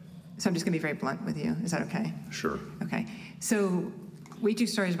 Okay. So I'm just going to be very blunt with you. Is that okay? Sure. Okay. So we do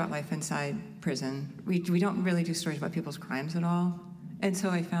stories about life inside prison. We don't really do stories about people's crimes at all. And so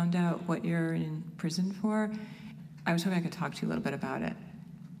I found out what you're in prison for. I was hoping I could talk to you a little bit about it.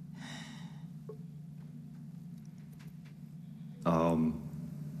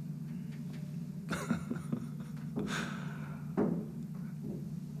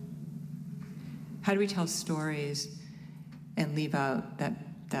 how do we tell stories and leave out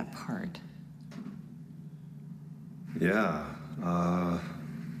that part? Yeah. I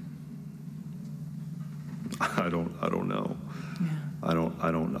don't know. Yeah. I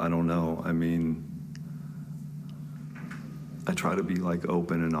don't know. I mean, I try to be like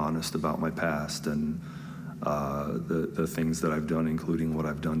open and honest about my past and the things that I've done, including what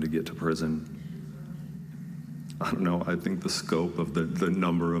I've done to get to prison. I don't know. I think the scope of the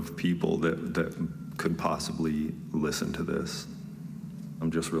number of people that could possibly listen to this,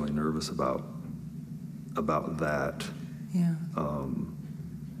 I'm just really nervous about that. Yeah.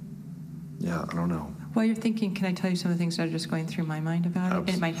 Yeah, I don't know. While you're thinking, can I tell you some of the things that are just going through my mind about it? And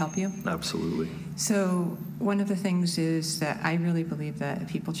it might help you. Absolutely. So one of the things is that I really believe that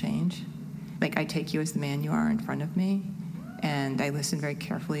people change. Like, I take you as the man you are in front of me, and I listen very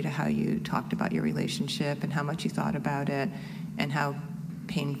carefully to how you talked about your relationship and how much you thought about it and how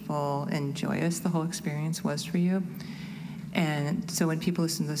painful and joyous the whole experience was for you. And so when people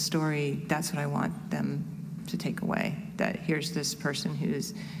listen to the story, that's what I want them to take away, that here's this person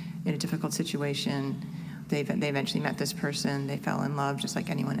who's in a difficult situation. They eventually met this person. They fell in love just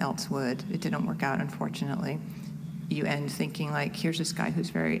like anyone else would. It didn't work out, unfortunately. You end thinking, like, here's this guy who's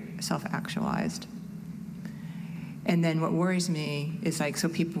very self-actualized. And then what worries me is, like, so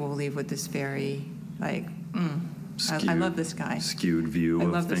people will leave with this very, like, I love this guy. Skewed view I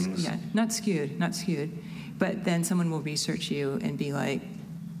of love things. This, yeah, not skewed. But then someone will research you and be like,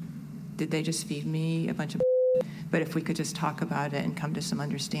 did they just feed me a bunch of But if we could just talk about it and come to some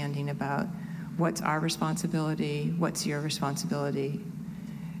understanding about what's our responsibility, what's your responsibility.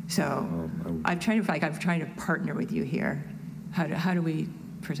 So I'm trying to partner with you here. How do we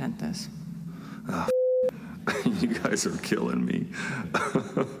present this? You guys are killing me.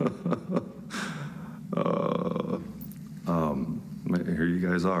 Here you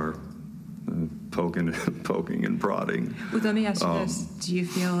guys are, poking and prodding. Well, let me ask you this. Do you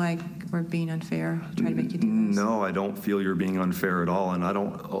feel like we're being unfair, trying to make you do this? No, I don't feel you're being unfair at all, and I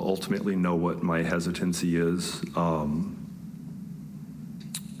don't ultimately know what my hesitancy is.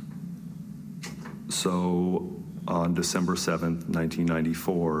 So on December 7th,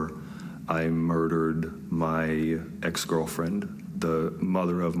 1994, I murdered my ex-girlfriend, the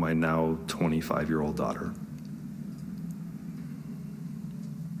mother of my now 25-year-old daughter.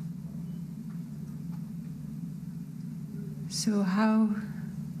 So how,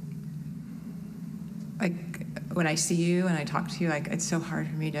 like, when I see you and I talk to you, like, it's so hard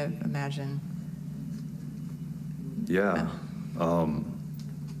for me to imagine. Yeah.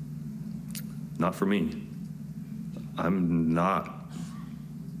 Not for me. I'm not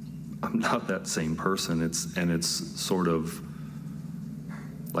that same person. It's sort of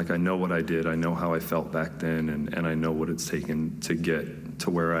like, I know what I did, I know how I felt back then, and I know what it's taken to get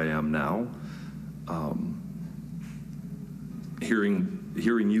to where I am now.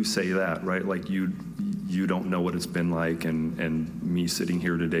 Hearing you say that, right? Like, you don't know what it's been like, and me sitting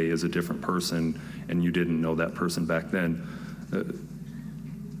here today is a different person, and you didn't know that person back then.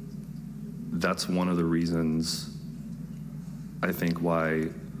 That's one of the reasons, I think, why,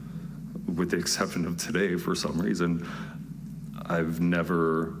 with the exception of today, for some reason, I've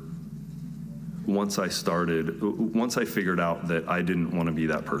never, once I figured out that I didn't want to be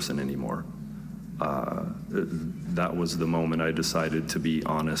that person anymore, that was the moment I decided to be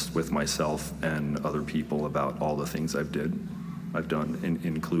honest with myself and other people about all the things I've done,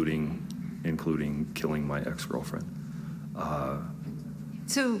 including killing my ex-girlfriend.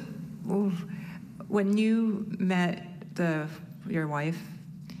 So when you met your wife,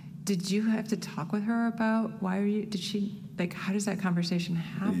 did you have to talk with her about how does that conversation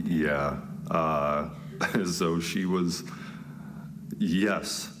happen? Yeah. So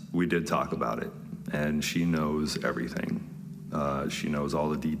yes, we did talk about it, and she knows everything. She knows all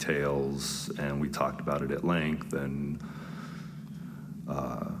the details, and we talked about it at length, and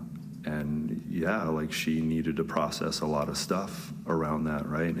yeah, like, she needed to process a lot of stuff around that,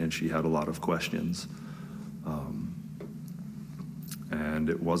 right? And she had a lot of questions. And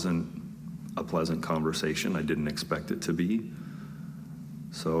it wasn't a pleasant conversation. I didn't expect it to be.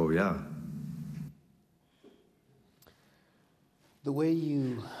 So, yeah. The way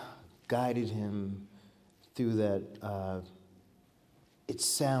you guided him through that, it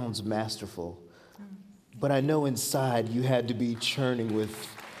sounds masterful. But I know inside you had to be churning with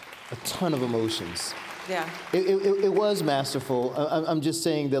a ton of emotions. Yeah. It was masterful. I'm just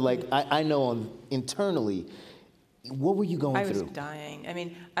saying that, like, I know internally, what were you going through? I was dying. I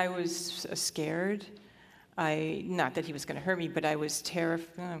mean, I was scared. Not that he was going to hurt me, but I was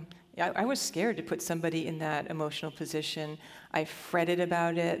terrified. I was scared to put somebody in that emotional position. I fretted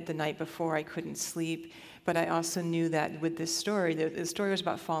about it the night before. I couldn't sleep. But I also knew that with this story, the story was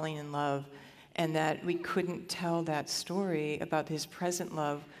about falling in love, and that we couldn't tell that story about his present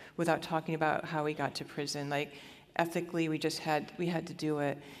love without talking about how he got to prison. Like, ethically, we had to do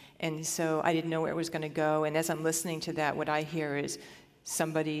it. And so I didn't know where it was going to go. And as I'm listening to that, what I hear is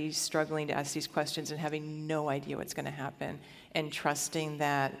somebody struggling to ask these questions and having no idea what's going to happen, and trusting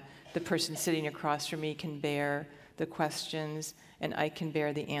that the person sitting across from me can bear the questions and I can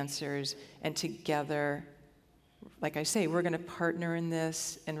bear the answers. And together, like I say, we're going to partner in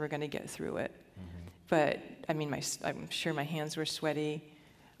this and we're going to get through it. But I mean, I'm sure my hands were sweaty,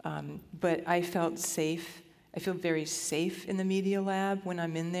 but I felt safe. I feel very safe in the Media Lab when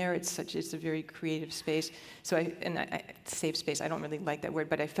I'm in there. It's a very creative space. So safe space, I don't really like that word,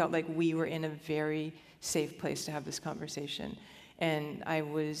 but I felt like we were in a very safe place to have this conversation. And I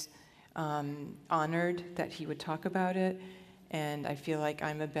was honored that he would talk about it. And I feel like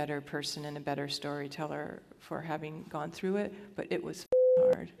I'm a better person and a better storyteller for having gone through it, but it was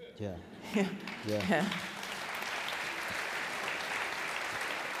hard. Yeah. Yeah.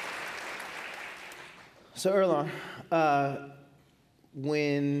 So Earlonne,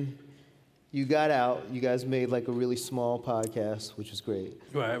 when you got out, you guys made like a really small podcast, which was great.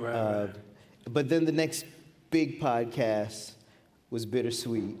 Right. But then the next big podcast was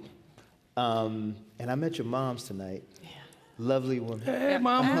Bittersweet. And I met your moms tonight. Yeah. Lovely woman. Hey,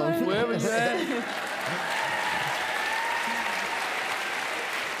 Mama, wherever you at.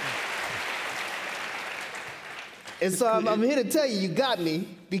 And so I'm here to tell you, you got me,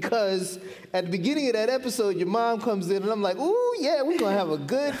 because at the beginning of that episode, your mom comes in, and I'm like, ooh, yeah, we're going to have a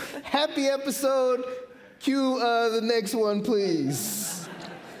good, happy episode. Cue the next one, please.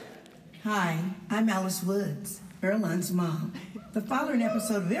 Hi, I'm Alice Woods, Earlonne's mom. The following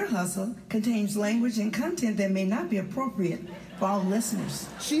episode of Ear Hustle contains language and content that may not be appropriate for all listeners.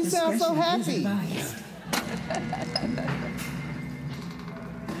 She sounds so happy.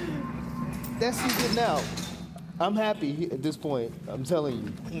 That's you getting out. I'm happy at this point. I'm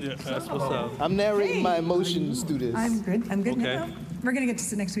telling you. Yeah, that's what's up. I'm narrating my emotions through this. I'm good. Okay. Now. We're going to get to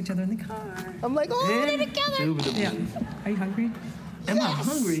sit next to each other in the car. I'm like, oh, we're together. Yeah. Are you hungry? Am I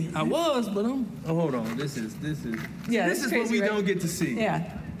hungry? I was, but I'm. Oh, hold on. This is. Yeah, this is crazy, what we right? don't get to see.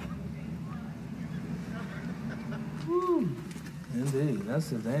 Yeah. Woo. Indeed,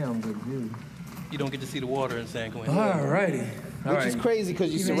 that's a damn good view. You don't get to see the water in San Quentin. All righty. Which is crazy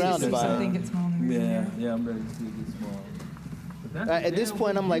because you're surrounded by Something it. gets small in the room. Yeah, I'm ready to see it get small. But that's At this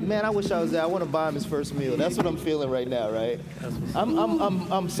point, I'm like, man, I wish I was there. I want to buy him his first meal. That's what I'm feeling right now, right?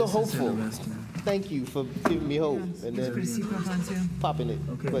 I'm so hopeful. Thank you for giving me hope. And Put a then seatbelt on too. popping it.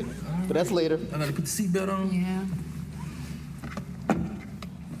 Okay. But that's later. I gotta put the seatbelt on. Yeah.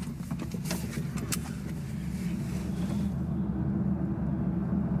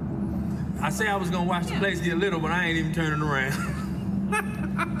 I say I was gonna watch the place get little, but I ain't even turning around.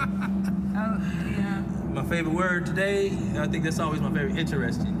 Oh, yeah. My favorite word today, I think that's always my favorite,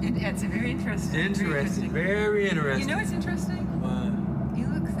 interesting. It's very interesting. Interesting, very interesting. You know what's interesting? What? You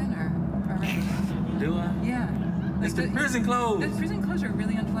look thinner already. Do I? Yeah. It's the prison clothes. The prison clothes are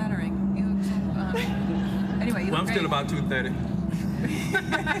really unflattering. You look so, anyway, you Well, look I'm still great. about 230.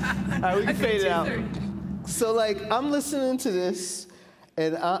 All right, we can fade it out. So, like, I'm listening to this,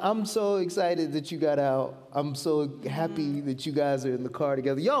 and I'm so excited that you got out. I'm so happy that you guys are in the car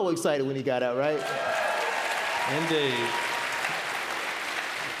together. Y'all were excited when he got out, right? Indeed.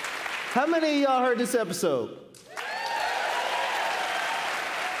 How many of y'all heard this episode?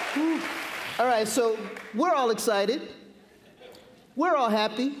 Whew. All right, so we're all excited. We're all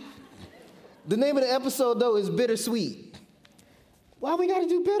happy. The name of the episode, though, is Bittersweet. Why we gotta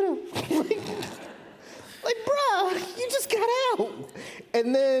do bitter? like, bruh, you just got out.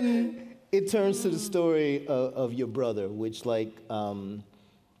 And then it turns to the story of your brother, which, like,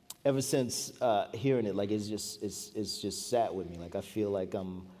 ever since hearing it, like, it's just sat with me. Like, I feel like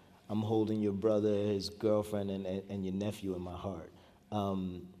I'm holding your brother, his girlfriend, and your nephew in my heart.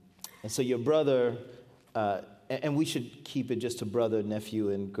 And so your brother, and we should keep it just to brother,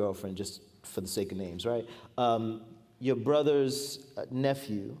 nephew, and girlfriend, just for the sake of names, right? Your brother's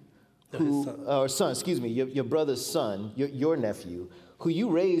nephew, or son, excuse me, your brother's son, your nephew, who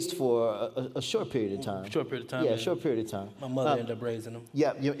you raised for a short period of time. Short period of time. Yeah, short period of time. My mother ended up raising him.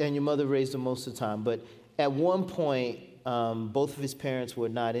 Yeah, and your mother raised him most of the time. But at one point, both of his parents were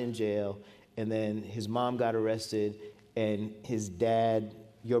not in jail, and then his mom got arrested, and his dad,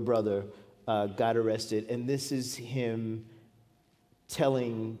 your brother, got arrested. And this is him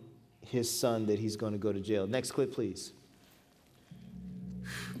telling his son that he's going to go to jail. Next clip, please.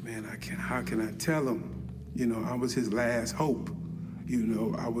 man, how can I tell him? You know, I was his last hope. You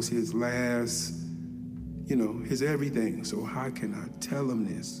know, I was his last, you know, his everything. So how can I tell him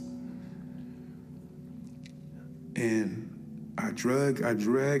this? And I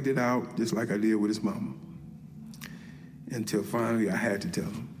dragged it out just like I did with his mama, until finally I had to tell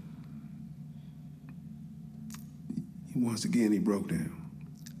him. Once again, he broke down.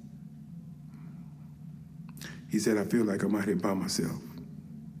 He said, I feel like I'm out here by myself.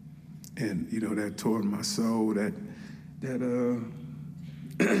 And, you know, that tore my soul, that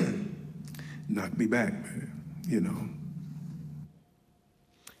knocked me back, man, you know.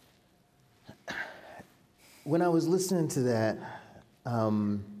 When I was listening to that,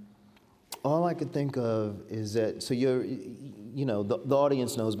 all I could think of is that, so you're, you know, the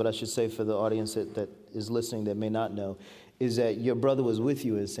audience knows, but I should say for the audience that is listening that may not know, is that your brother was with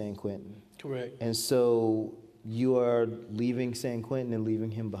you in San Quentin. Correct. And so you are leaving San Quentin and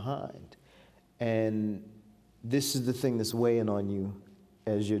leaving him behind. And this is the thing that's weighing on you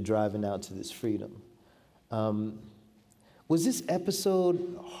as you're driving out to this freedom. Was this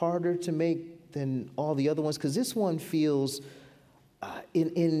episode harder to make than all the other ones? Because this one feels,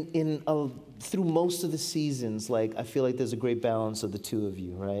 through most of the seasons, like I feel like there's a great balance of the two of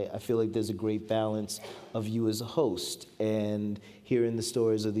you, right? I feel like there's a great balance of you as a host and hearing the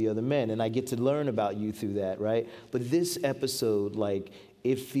stories of the other men, and I get to learn about you through that, right? But this episode, like,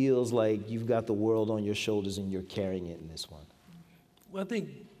 it feels like you've got the world on your shoulders and you're carrying it in this one. Well, I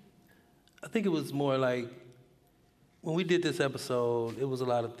think it was more like, when we did this episode, it was a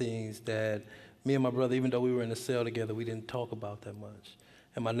lot of things that me and my brother, even though we were in a cell together, we didn't talk about that much.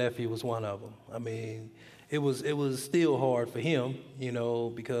 And my nephew was one of them. I mean, it was still hard for him, you know,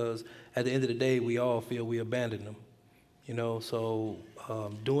 because at the end of the day, we all feel we abandoned him, you know. So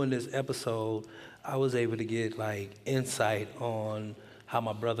doing this episode, I was able to get like insight on how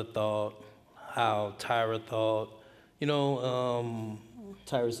my brother thought, how Tyra thought, you know.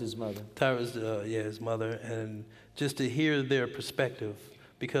 Tyra's his mother. Tyra's, his mother, and just to hear their perspective,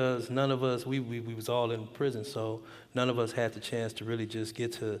 because none of us, we was all in prison, so none of us had the chance to really just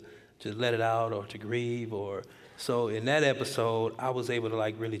get to let it out or to grieve. Or so in that episode, I was able to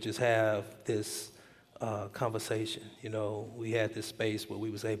like really just have this conversation. You know, we had this space where we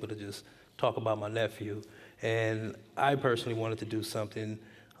was able to just talk about my nephew, and I personally wanted to do something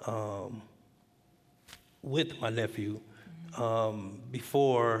with my nephew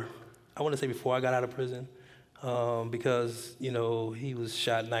before I got out of prison. Because, you know, he was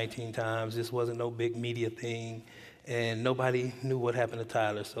shot 19 times. This wasn't no big media thing, and nobody knew what happened to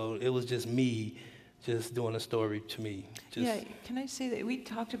Tyler. So it was just me just doing a story to me. Yeah, can I say that we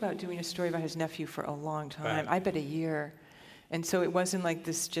talked about doing a story about his nephew for a long time, Right. I bet a year. And so it wasn't like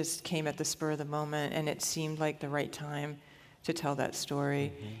this just came at the spur of the moment, and it seemed like the right time to tell that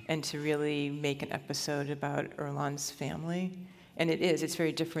story and to really make an episode about Erlan's family. And it's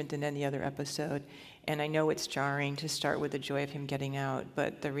very different than any other episode. And I know it's jarring to start with the joy of him getting out,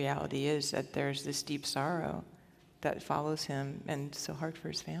 but the reality is that there's this deep sorrow that follows him and so hard for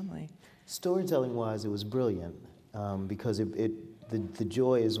his family. Storytelling-wise, it was brilliant because the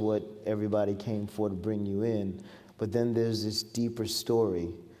joy is what everybody came for to bring you in, but then there's this deeper story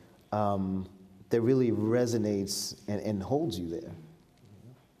that really resonates and holds you there.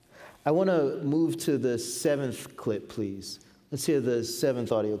 I want to move to the 7th clip, please. Let's hear the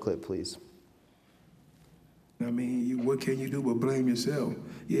 7th audio clip, please. I mean, what can you do but blame yourself?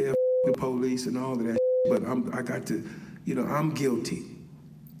 Yeah, the police and all of that, but I got to, you know, I'm guilty.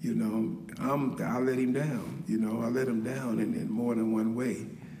 You know, I let him down. You know, I let him down in more than one way.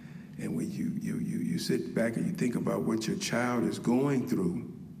 And when you sit back and you think about what your child is going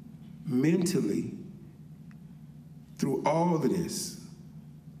through mentally, through all of this,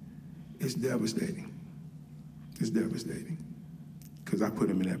 it's devastating. It's devastating. Because I put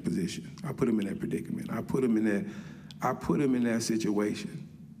him in that position. I put him in that predicament. I put him in that situation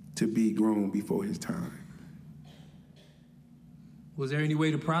to be grown before his time. Was there any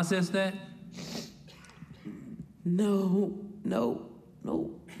way to process that? No.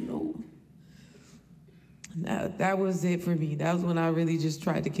 That was it for me. That was when I really just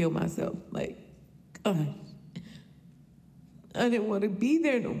tried to kill myself. Like, I didn't want to be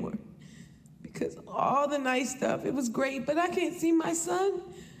there no more. Because all the nice stuff, it was great, but I can't see my son.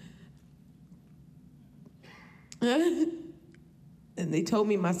 And they told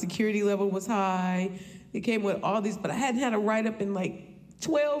me my security level was high. They came with all these, but I hadn't had a write-up in like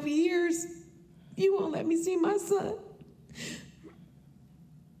 12 years. You won't let me see my son.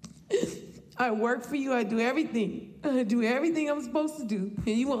 I work for you, I do everything. I do everything I'm supposed to do,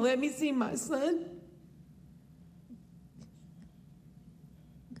 and you won't let me see my son.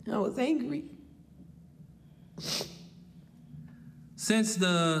 I was angry. Since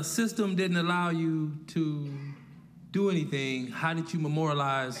the system didn't allow you to do anything, how did you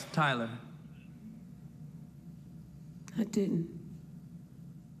memorialize Tyler? I didn't.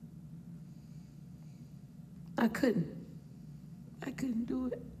 I couldn't. I couldn't do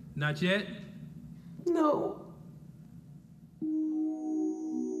it. Not yet? No.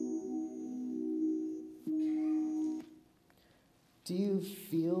 Do you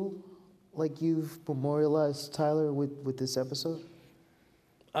feel like you've memorialized Tyler with this episode?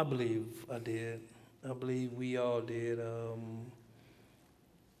 I believe I did. I believe we all did.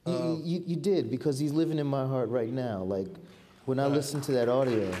 You did, because he's living in my heart right now. Like, when I listen to that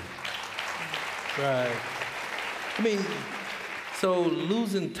audio. Right. I mean, so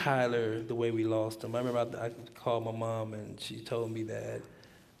losing Tyler the way we lost him, I remember I called my mom and she told me that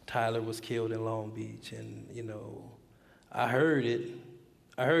Tyler was killed in Long Beach. And, you know, I heard it.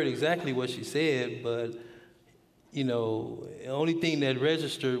 I heard exactly what she said, but, you know, the only thing that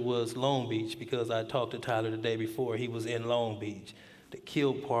registered was Long Beach because I talked to Tyler the day before. He was in Long Beach. The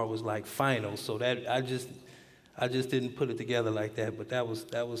kill part was like final, so that I just didn't put it together like that. But that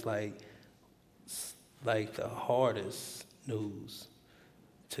was like the hardest news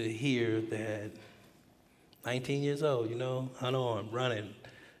to hear that 19 years old, you know, unarmed, running.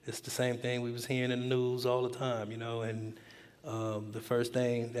 It's the same thing we was hearing in the news all the time, you know, and the first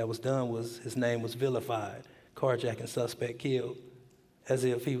thing that was done was his name was vilified, carjacking suspect killed, as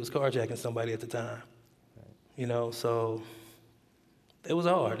if he was carjacking somebody at the time, you know, so it was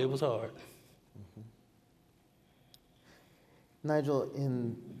hard, it was hard. Mm-hmm. Nigel,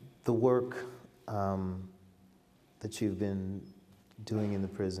 in the work that you've been doing in the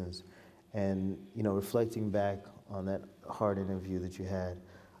prisons and, you know, reflecting back on that hard interview that you had,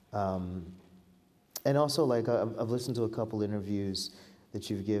 and also, like, I've listened to a couple interviews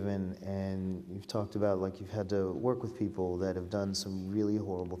that you've given, and you've talked about, like, you've had to work with people that have done some really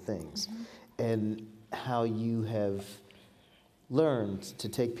horrible things, and how you have learned to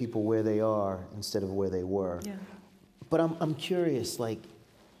take people where they are instead of where they were. Yeah. But I'm curious, like,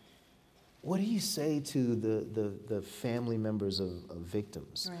 what do you say to the family members of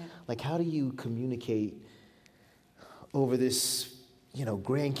victims? Right. Like, how do you communicate over this, you know,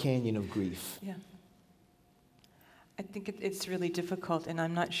 Grand Canyon of grief? Yeah. I think it's really difficult, and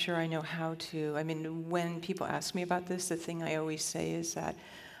I'm not sure I know how to. I mean, when people ask me about this, the thing I always say is that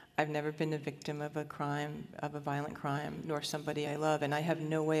I've never been a victim of a crime, of a violent crime, nor somebody I love, and I have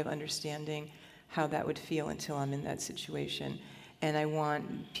no way of understanding how that would feel until I'm in that situation. And I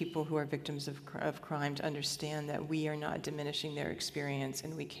want people who are victims of crime to understand that we are not diminishing their experience,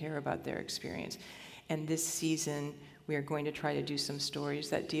 and we care about their experience. And this season, we are going to try to do some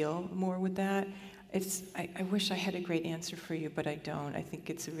stories that deal more with that. I wish I had a great answer for you, but I don't. I think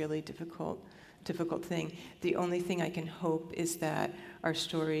it's a really difficult thing. The only thing I can hope is that our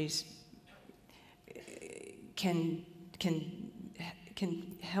stories can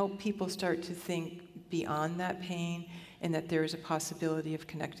help people start to think beyond that pain, and that there is a possibility of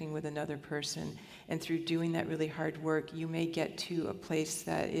connecting with another person. And through doing that really hard work, you may get to a place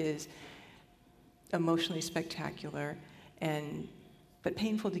that is emotionally spectacular, but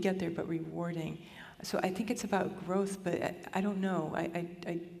painful to get there, but rewarding. So I think it's about growth, but I don't know.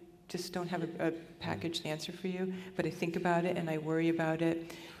 I just don't have a packaged answer for you, but I think about it and I worry about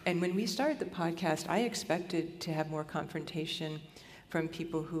it. And when we started the podcast, I expected to have more confrontation from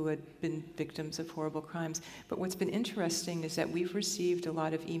people who had been victims of horrible crimes. But what's been interesting is that we've received a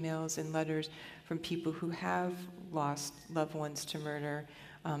lot of emails and letters from people who have lost loved ones to murder,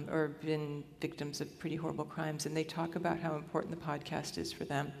 or been victims of pretty horrible crimes, and they talk about how important the podcast is for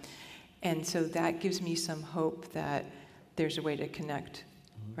them. And so that gives me some hope that there's a way to connect,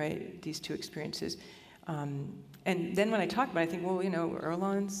 right, these two experiences. And then when I talk about it, I think, well, you know,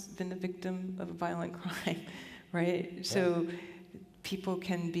 Earlonne's been a victim of a violent crime, right? Yeah. So people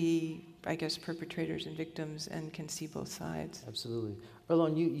can be, I guess, perpetrators and victims and can see both sides. Absolutely.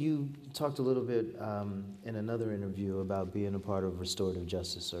 Earlonne, you talked a little bit in another interview about being a part of restorative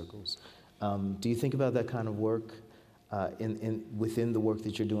justice circles. Do you think about that kind of work within the work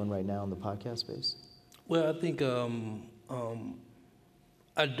that you're doing right now in the podcast space? Well, I think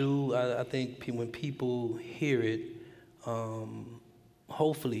I do. I think when people hear it,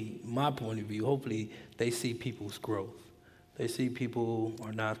 hopefully, my point of view, hopefully they see people's growth. They see people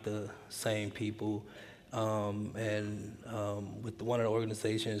are not the same people. With one of the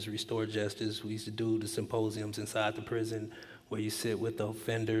organizations, Restore Justice, we used to do the symposiums inside the prison where you sit with the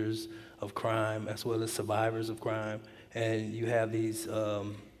offenders of crime as well as survivors of crime, and you have these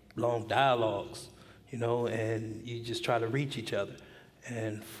long dialogues, you know, and you just try to reach each other.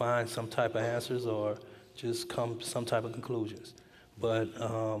 and find some type of answers or just come to some type of conclusions. But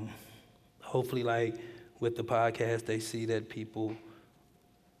hopefully, like with the podcast, they see that people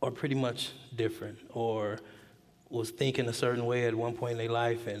are pretty much different or was thinking a certain way at one point in their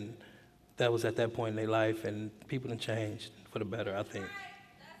life, and that was at that point in their life, and people have changed for the better, I think.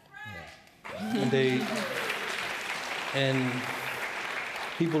 And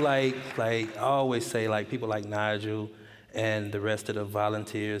people like I always say, like people like Nigel and the rest of the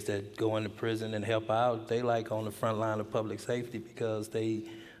volunteers that go into prison and help out, they like on the front line of public safety because they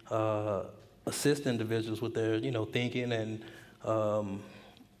assist individuals with their, thinking and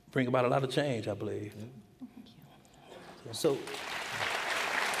bring about a lot of change, I believe. So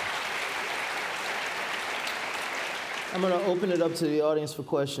I'm going to open it up to the audience for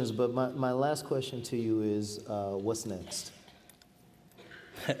questions, but my last question to you is, what's next?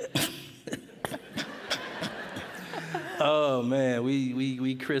 Oh man,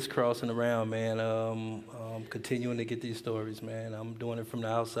 we crisscrossing around, man. Continuing to get these stories, man. I'm doing it from the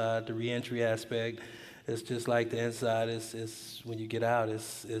outside. The reentry aspect, it's just like the inside. It's when you get out,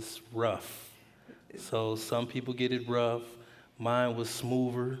 it's rough. So some people get it rough. Mine was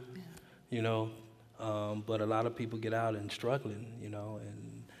smoother, but a lot of people get out and struggling,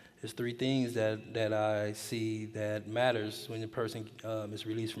 and there's three things that I see that matters when a person is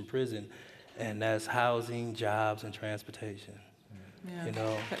released from prison, and that's housing, jobs, and transportation.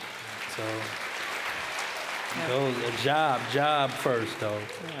 Yeah. So those a job first, though.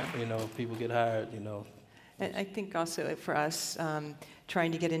 Yeah. People get hired. And I think also for us,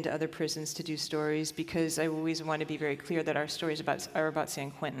 trying to get into other prisons to do stories, because I always want to be very clear that our stories are about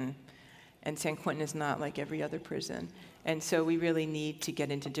San Quentin. And San Quentin is not like every other prison. And so we really need to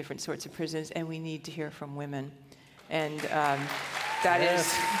get into different sorts of prisons, and we need to hear from women. And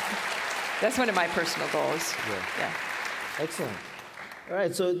that's one of my personal goals. Yeah. Excellent. All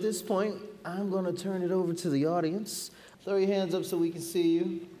right, so at this point, I'm going to turn it over to the audience. Throw your hands up so we can see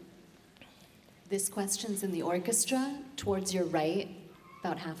you. This question's in the orchestra, towards your right,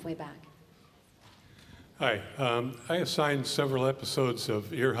 about halfway back. Hi, I assigned several episodes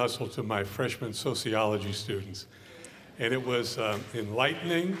of Ear Hustle to my freshman sociology students, and it was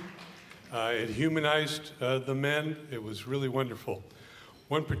enlightening. It humanized the men. It was really wonderful.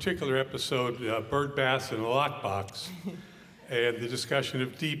 One particular episode, bird baths in a lockbox, and the discussion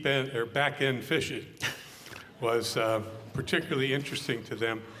of deep end or back end fishing was particularly interesting to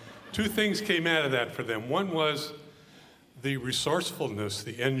them. Two things came out of that for them. One was the resourcefulness,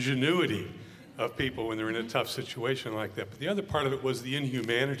 the ingenuity of people when they're in a tough situation like that. But the other part of it was the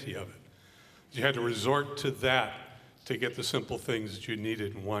inhumanity of it. You had to resort to that to get the simple things that you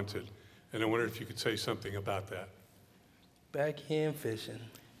needed and wanted. And I wondered if you could say something about that. Back end fishing.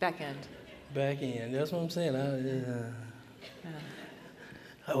 Back end. Back end. That's what I'm saying.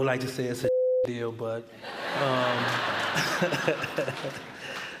 I would like to say it's a deal, but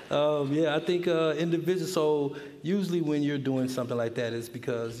yeah, I think individuals. So usually when you're doing something like that, it's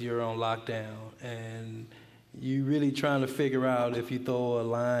because you're on lockdown and you're really trying to figure out if you throw a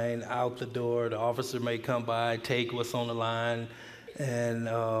line out the door, the officer may come by, take what's on the line, and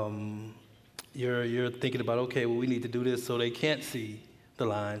you're thinking about, okay, well, we need to do this so they can't see the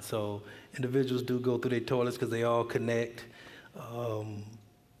line. So individuals do go through their toilets because they all connect.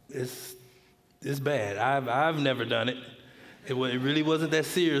 It's bad. I've never done it. It really wasn't that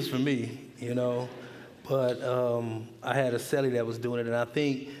serious for me, But I had a cellie that was doing it, and I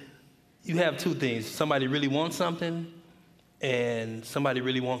think you have two things. Somebody really wants something, and somebody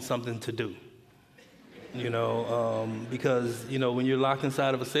really wants something to do. Because, when you're locked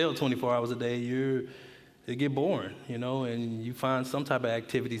inside of a cell 24 hours a day, it get boring, and you find some type of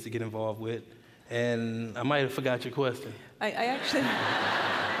activities to get involved with. And I might have forgot your question. I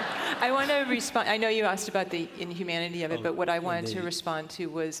want to respond. I know you asked about the inhumanity of it, but what I wanted to respond to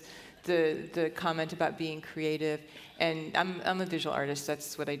was the comment about being creative. And I'm a visual artist.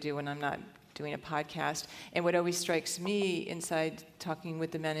 That's what I do when I'm not doing a podcast. And what always strikes me inside, talking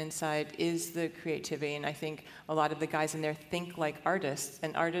with the men inside, is the creativity. And I think a lot of the guys in there think like artists,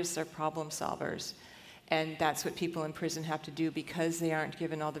 and artists are problem solvers. And that's what people in prison have to do because they aren't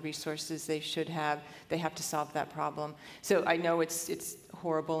given all the resources they should have. They have to solve that problem. So I know it's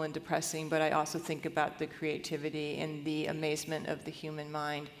horrible and depressing, but I also think about the creativity and the amazement of the human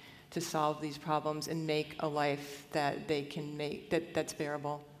mind to solve these problems and make a life that they can make, that's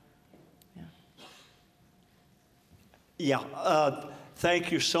bearable. Yeah,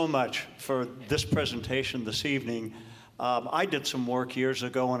 thank you so much for this presentation this evening. I did some work years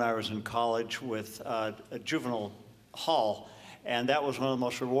ago when I was in college with a juvenile hall, and that was one of the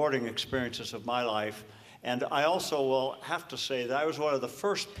most rewarding experiences of my life. And I also will have to say that I was one of the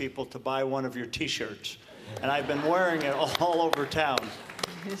first people to buy one of your T-shirts, and I've been wearing it all over town.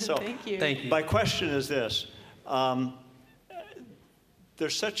 So, Thank you. Thank you. My question is this.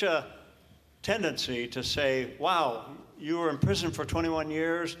 There's such a tendency to say, wow, you were in prison for 21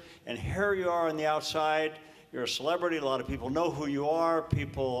 years, and here you are on the outside. You're a celebrity. A lot of people know who you are.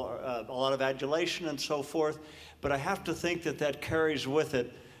 People, a lot of adulation and so forth. But I have to think that that carries with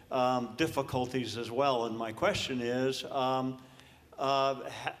it difficulties as well. And my question is,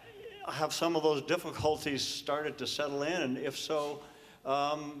 have some of those difficulties started to settle in? And if so,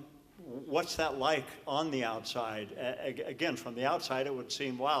 what's that like on the outside? Again, from the outside, it would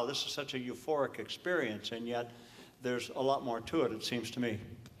seem, wow, this is such a euphoric experience, and yet there's a lot more to it, it seems to me.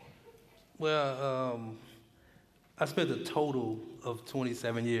 Well, I spent a total of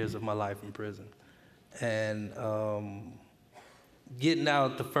 27 years of my life in prison. And getting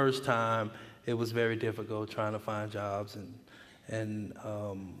out the first time, it was very difficult trying to find jobs, and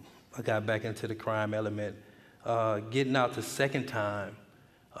I got back into the crime element. Getting out the second time,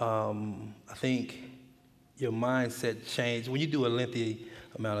 I think your mindset changed. When you do a lengthy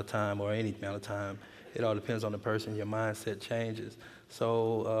amount of time or any amount of time, it all depends on the person, your mindset changes.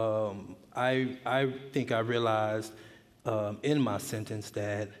 So I think I realized in my sentence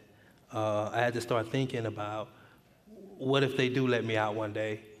that I had to start thinking about what if they do let me out one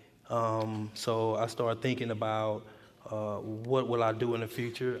day. So I started thinking about what will I do in the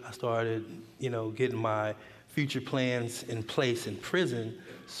future. I started, getting my future plans in place in prison,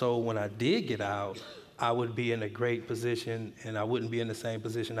 so when I did get out, I would be in a great position and I wouldn't be in the same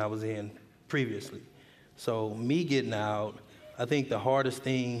position I was in previously. So me getting out, I think the hardest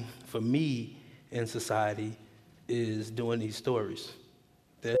thing for me in society is doing these stories.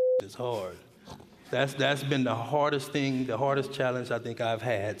 That is hard. That's been the hardest thing, the hardest challenge I think I've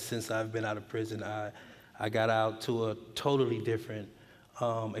had since I've been out of prison. I got out to a totally different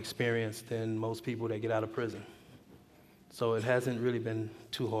experience than most people that get out of prison. So it hasn't really been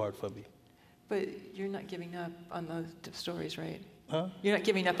too hard for me. But you're not giving up on those stories, right? Huh? You're not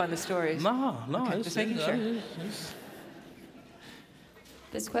giving up on the stories? No. Okay, just making sure.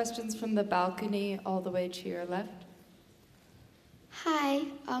 This question's from the balcony all the way to your left. Hi,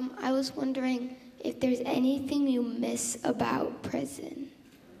 I was wondering if there's anything you miss about prison.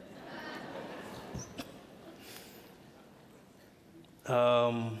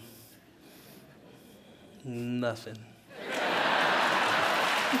 Nothing.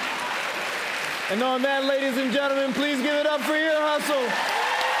 And on that, ladies and gentlemen, please give it up for Ear Hustle.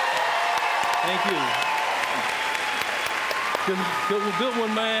 Thank you. Good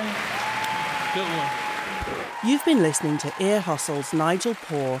one, man. Good one. You've been listening to Ear Hustle's Nigel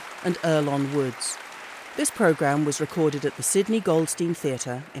Poor and Earlonne Woods. This programme was recorded at the Sidney Goldstein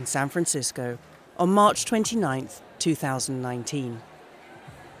Theatre in San Francisco on March 29th, 2019.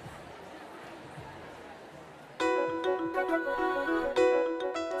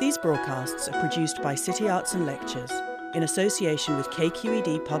 These broadcasts are produced by City Arts and Lectures in association with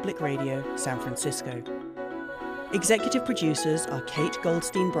KQED Public Radio, San Francisco. Executive producers are Kate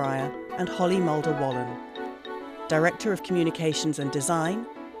Goldstein-Breyer and Holly Mulder-Wallen. Director of Communications and Design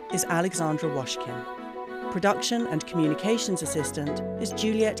is Alexandra Washkin. Production and Communications Assistant is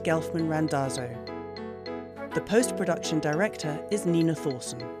Juliet Gelfman-Randazzo. The Post-Production Director is Nina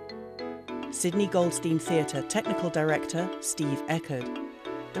Thorson. Sidney Goldstein Theatre Technical Director Steve Eckerd.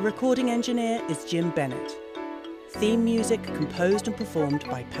 The recording engineer is Jim Bennett. Theme music composed and performed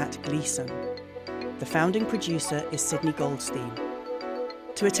by Pat Gleason. The founding producer is Sidney Goldstein.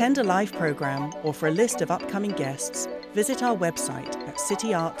 To attend a live program or for a list of upcoming guests, visit our website at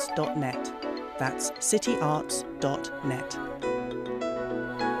cityarts.net. That's cityarts.net.